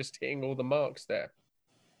 because you're just hitting all the marks there.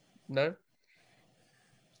 No.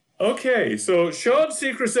 Okay, so Sean's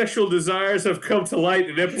secret sexual desires have come to light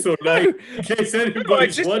in episode 9, in case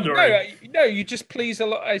anybody's wondering. No, you just please a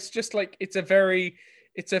lot. It's just like, it's a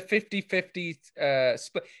 50-50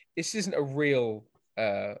 split. This isn't a real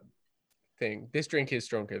thing. This drink is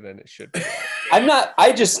stronger than it should be.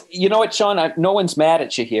 You know what, Sean, no one's mad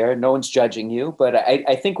at you here. No one's judging you, but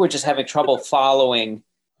I think we're just having trouble following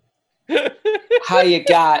how you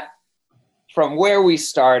got from where we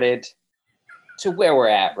started to where we're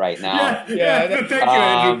at right now. Yeah. Thank you,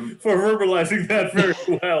 Andrew, for verbalizing that very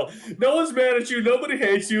well. No one's mad at you. Nobody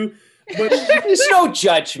hates you. But there's no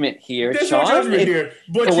judgment here, there's Sean. No judgment here.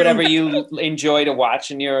 But for whatever you enjoy to watch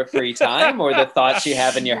in your free time or the thoughts you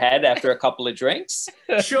have in your head after a couple of drinks.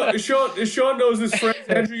 Sean knows this phrase.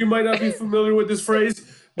 Andrew, you might not be familiar with this phrase,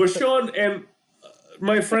 but Sean and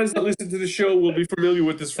my friends that listen to the show will be familiar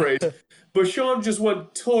with this phrase. But Sean just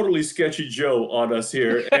went totally sketchy Joe on us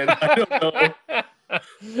here, and I don't know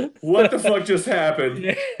what the fuck just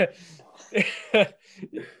happened.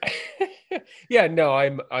 Yeah, no,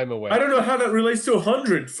 I'm aware. I don't know how that relates to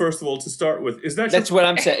 100. First of all, to start with, that's what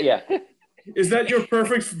I'm saying. Yeah, is that your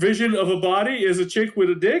perfect vision of a body? Is a chick with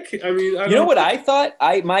a dick? I mean, you know what I thought?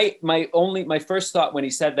 My first thought when he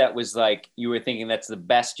said that was like you were thinking that's the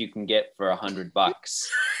best you can get for $100.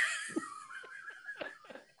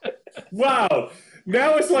 Wow.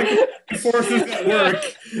 Now it's like forces at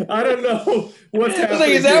work. I don't know what's happening.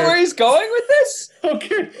 Like, is that where he's going with this?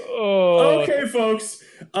 Okay. Okay, folks.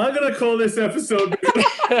 I'm going to call this episode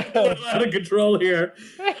out of control here.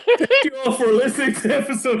 Thank you all for listening to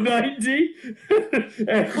episode 90.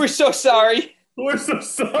 We're so sorry. We're so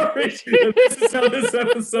sorry. This is how this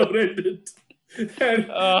episode ended. And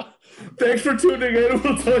thanks for tuning in.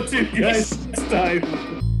 We'll talk to you guys next time.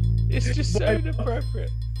 It's just so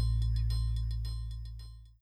inappropriate.